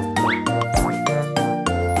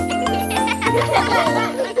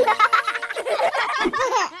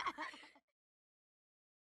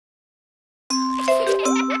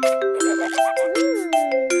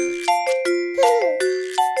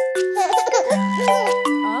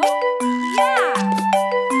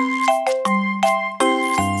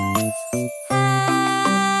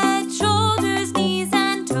 Head, shoulders, knees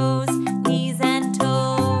and toes, knees and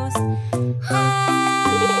toes.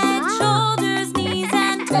 Head, shoulders, knees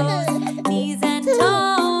and toes, knees and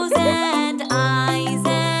toes. And eyes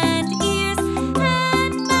and ears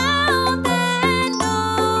and mouth and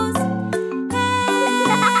nose.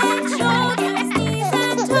 Head, shoulders, knees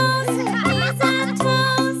and toes, knees and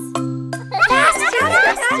toes. Faster,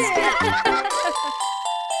 faster!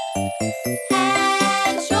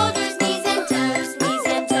 Head, shoulders, knees and toes, knees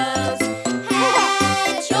and toes.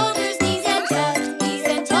 Head, shoulders, knees and toes, knees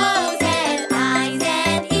and toes. And eyes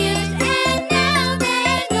and ears and mouth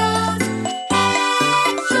and nose.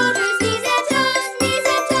 Head, shoulders, knees and toes, knees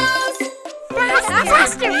and toes.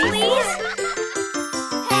 Faster, please.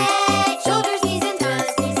 Head, shoulders, knees and toes,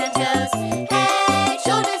 knees and toes. Head,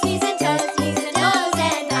 shoulders, knees and toes, knees and toes.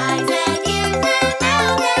 And eyes and ears and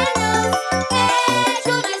mouth and nose. Head,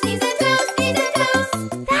 shoulders, knees and toes, knees and toes.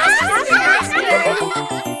 Faster, faster.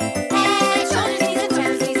 Head, shoulders, knees and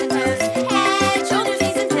toes, knees and toes. Head, shoulders,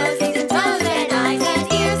 knees and toes, knees and toes. And eyes and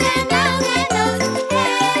ears and mouth and nose.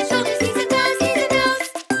 Head, shoulders, knees and toes, knees and toes.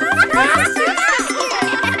 Faster, faster.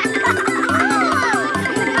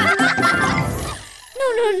 No.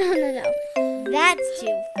 That's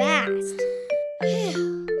too fast.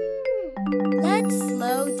 Let's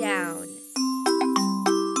slow down.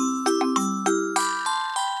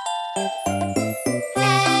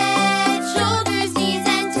 Head, shoulders, knees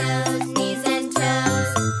and toes, knees and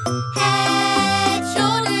toes. Head,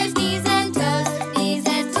 shoulders, knees and toes, knees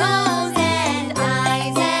and toes. And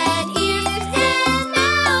eyes and ears and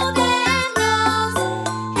mouth and nose.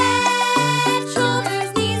 Head, shoulders,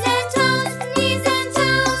 knees and toes, knees and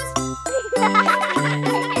toes.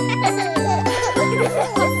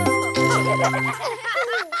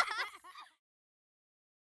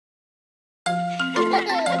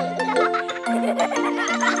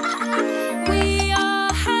 We all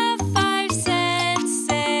have five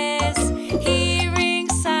senses: hearing,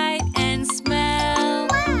 sight, and smell.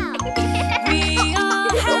 We all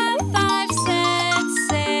have five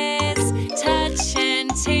senses: touch and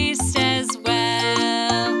taste as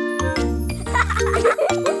well.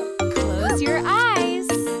 Close your eyes.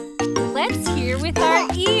 Let's hear with our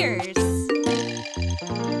ears.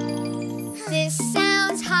 This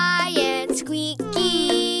sounds high and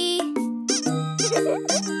squeaky.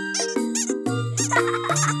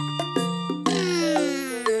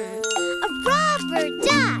 A rubber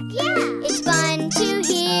duck. Yeah. It's fun to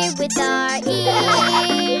hear with our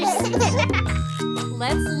ears.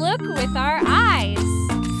 Let's look with our eyes.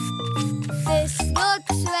 This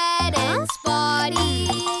looks red and spotty.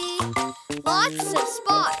 Lots of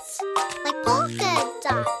spots, like polka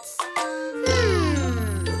dots.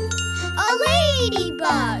 A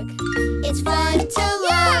ladybug. It's fun to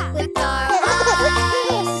look with our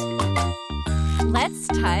eyes. Let's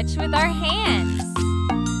touch with our hands.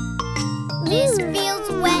 This feels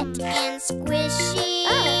wet and squishy.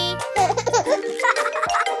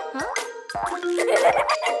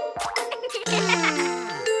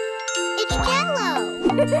 It's jello.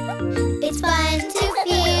 It's fun to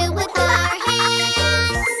feel with our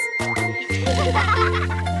hands.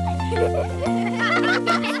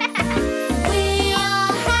 We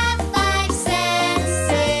all have five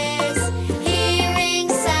senses: hearing,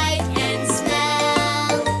 sight, and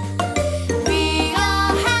smell. We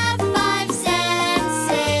all have five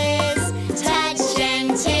senses: touch and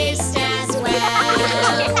taste as well.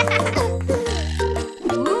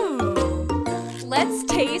 Ooh. Let's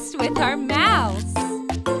taste with our mouths.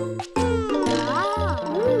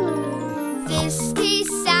 This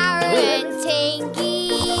tastes sour and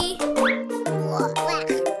tangy.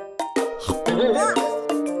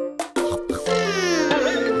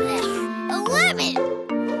 A lemon.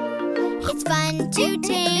 It's fun to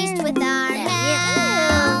taste with our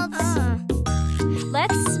mouths.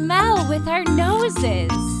 Let's smell with our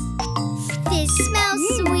noses. This smells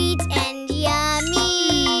sweet and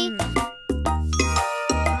yummy.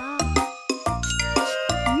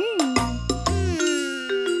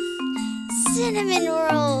 Cinnamon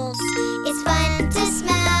rolls. It's fun to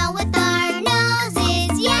smell with our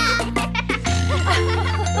noses. Yeah.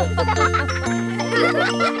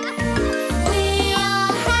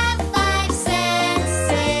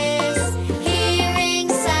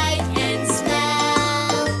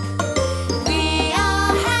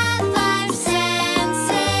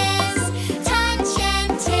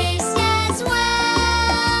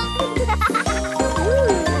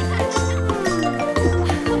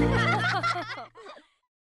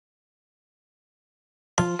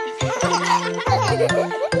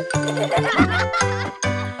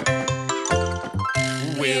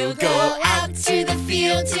 We'll go out to the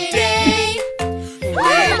field today.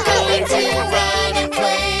 We're going to run and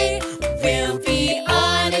play. We'll be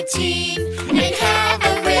on a team and have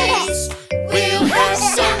a race. We'll have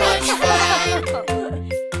so much fun.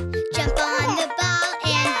 Jump on the ball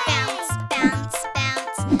and bounce, bounce,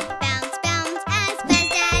 bounce, bounce, bounce as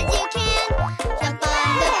fast as you can. Jump on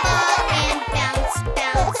the ball and bounce,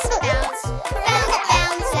 bounce, bounce, bounce,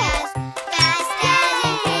 bounce as fast as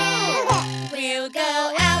you can. We'll go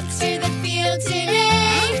out to the field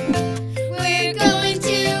today. We're going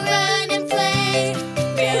to run and play.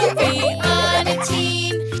 We'll be on a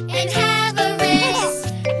team and have a race.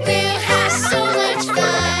 We'll have so much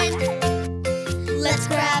fun. Let's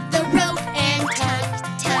grab the rope and tug,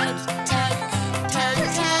 tug, tug, tug,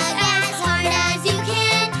 tug as hard as you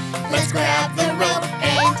can. Let's grab the rope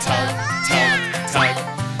and tug, tug, tug,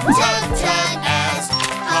 tug, tug as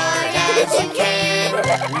hard as you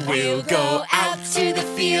can. We'll go out to the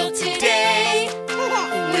field today.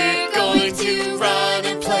 We're going to run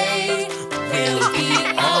and play. We'll be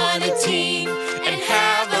on a team and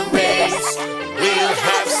have a race. We'll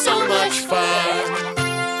have so much fun.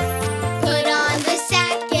 Put on the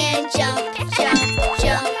sack and jump, jump,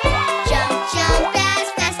 jump, jump, jump as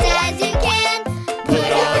fast as you can.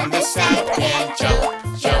 Put on the sack and jump,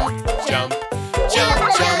 jump, jump, jump,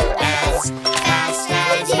 jump as fast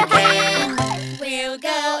as you can. We'll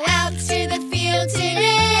go out to the field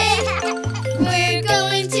today. We're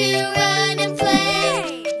going to run and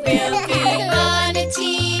play. We'll be on a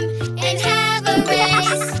team and have a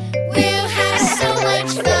race. We'll have so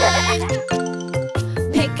much fun.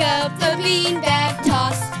 Pick up a beanbag,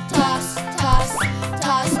 toss, toss, toss,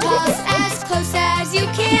 toss, toss as close as you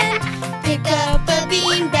can. Pick up a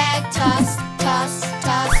beanbag, toss, toss,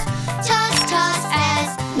 toss, toss, toss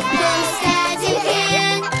as close as you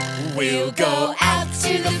can. We'll go out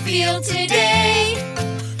to the field today.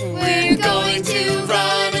 We're going to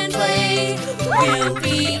run and play. We'll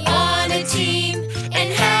be on a team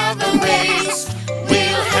and have a race.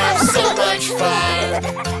 We'll have so much fun.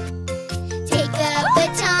 Take the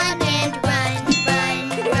baton and run, run,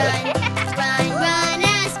 run, run, run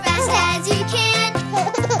as fast as you can.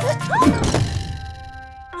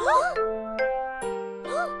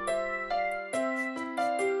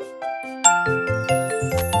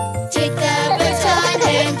 Take the baton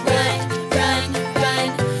and run, run, run,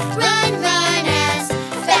 run, run as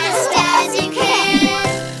fast as you can.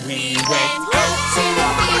 We went out to the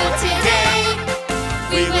field today.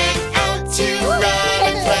 We went out to run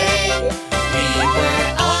and play. We were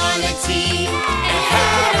on a team and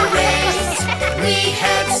had a race. We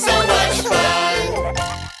had so much fun.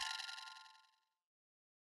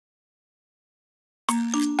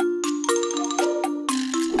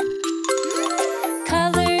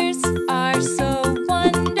 Colors are so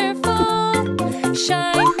wonderful,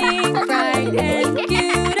 shining bright and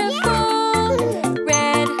beautiful.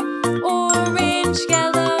 Red, orange,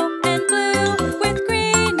 yellow, and blue, with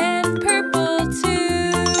green and purple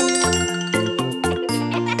too.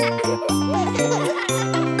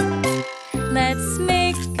 Let's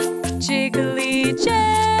make jiggly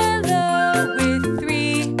jello with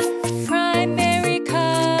 3 primary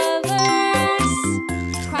colors.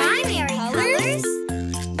 Primary colors?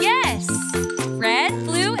 Yes, red,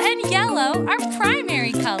 blue, and yellow are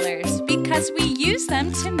primary colors because we use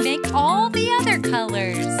them to make all the other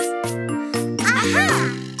colors. Aha!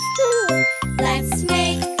 Let's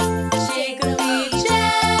make jiggly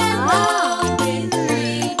jello with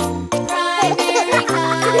 3 primary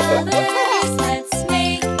colors. Let's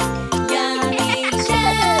make yummy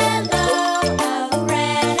jello of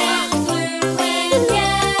red and blue and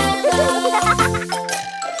yellow.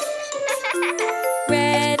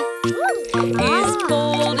 Red is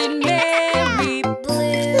bold and merry.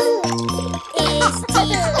 Blue is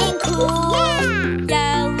deep and cool.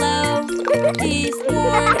 Yellow is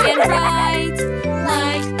warm and bright,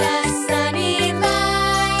 like the sunny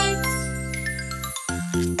lights.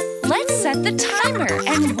 Let's set the timer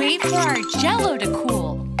and wait for our jello to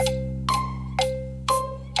cool.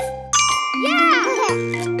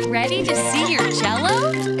 Yeah! Ready to see your jello?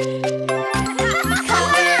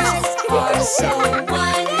 Colors are so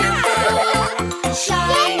wonderful,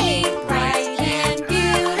 shining bright and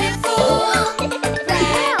beautiful.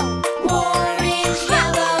 Red, orange,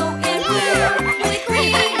 yellow, and blue, with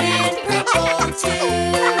green and purple too.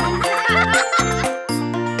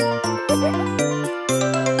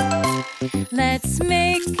 Let's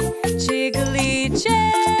make jiggly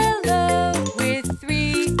jello with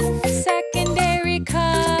 3 secondary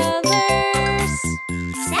colors.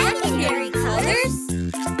 Secondary colors?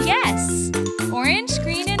 Yes, orange,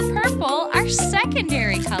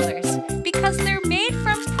 secondary colors because they're made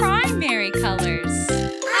from primary colors.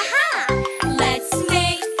 Aha! Let's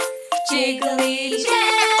make jiggly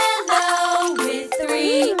jello with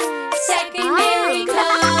 3 secondary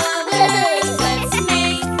colors. Let's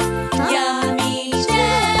make yummy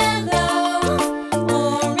jello,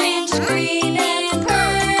 orange, green, and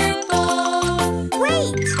purple.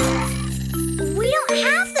 Wait! We don't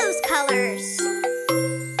have those colors.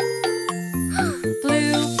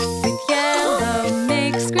 Blue with yellow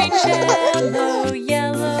makes green jello.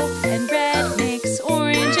 Yellow and red makes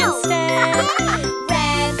orange instead.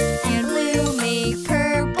 Red and blue make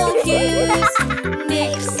purple hues.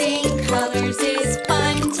 Mixing colors is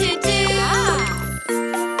fun to do.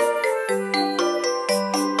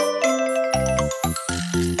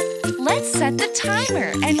 Let's set the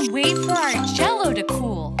timer and wait for our jello to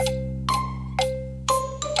cool.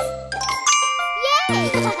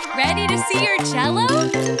 Yay! Ready to see your jello?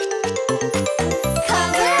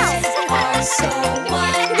 Colors are so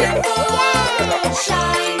wonderful,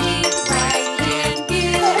 Shiny, bright and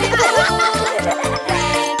beautiful.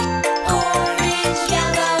 red, Orange,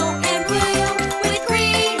 yellow, and blue, with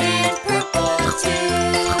green and purple too.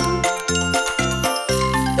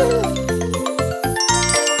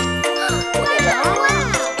 Wow!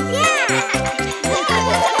 Yeah!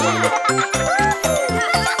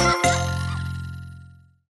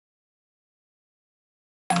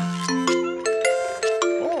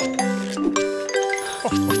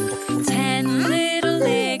 10 little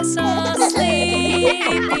legs all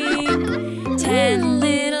sleeping. 10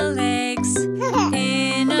 little legs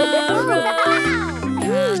in a row.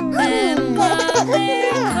 Count them while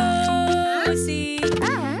they're cozy.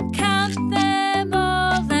 Count them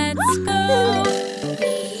all, let's go.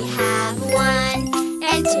 We have 1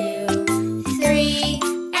 and 2, 3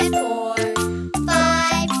 and 4,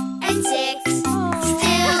 5 and 6.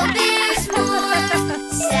 Still there's more.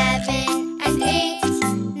 7 and 8,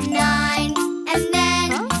 9, and then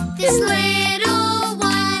this little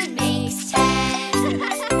one makes 10.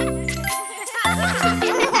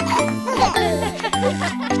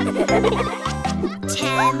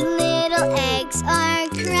 10 little eggs are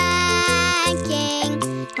cracking.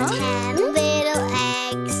 10 little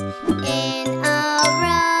eggs in a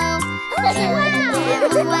row. Count them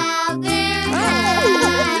while they're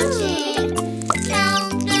hatching.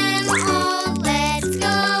 Count them all, let's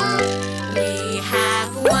go. We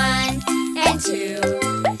have 1 and 2,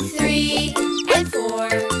 3 and 4,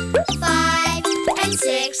 5 and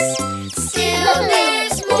 6. Still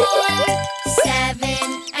there's more. 7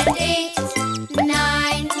 and 8,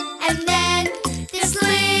 9, and then this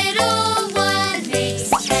little one makes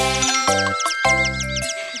 10.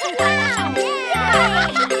 Wow!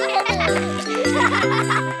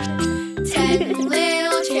 10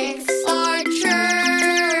 little chicks are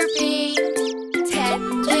chirping. 10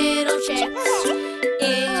 little chicks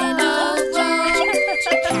in a row.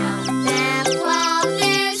 Count them while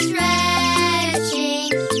they're stretching.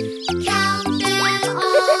 Count them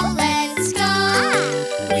all, let's go.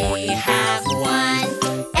 We have 1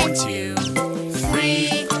 and 2,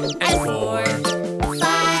 3 and 4,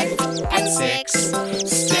 5 and 6.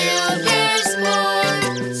 Still there's more.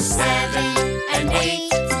 7 and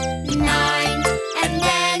 8, 9, and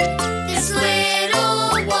then this little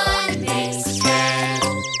one makes 10.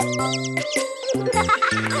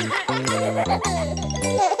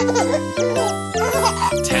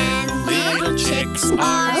 10 little chicks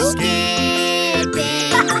are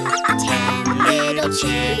skipping. 10 little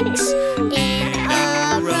chicks in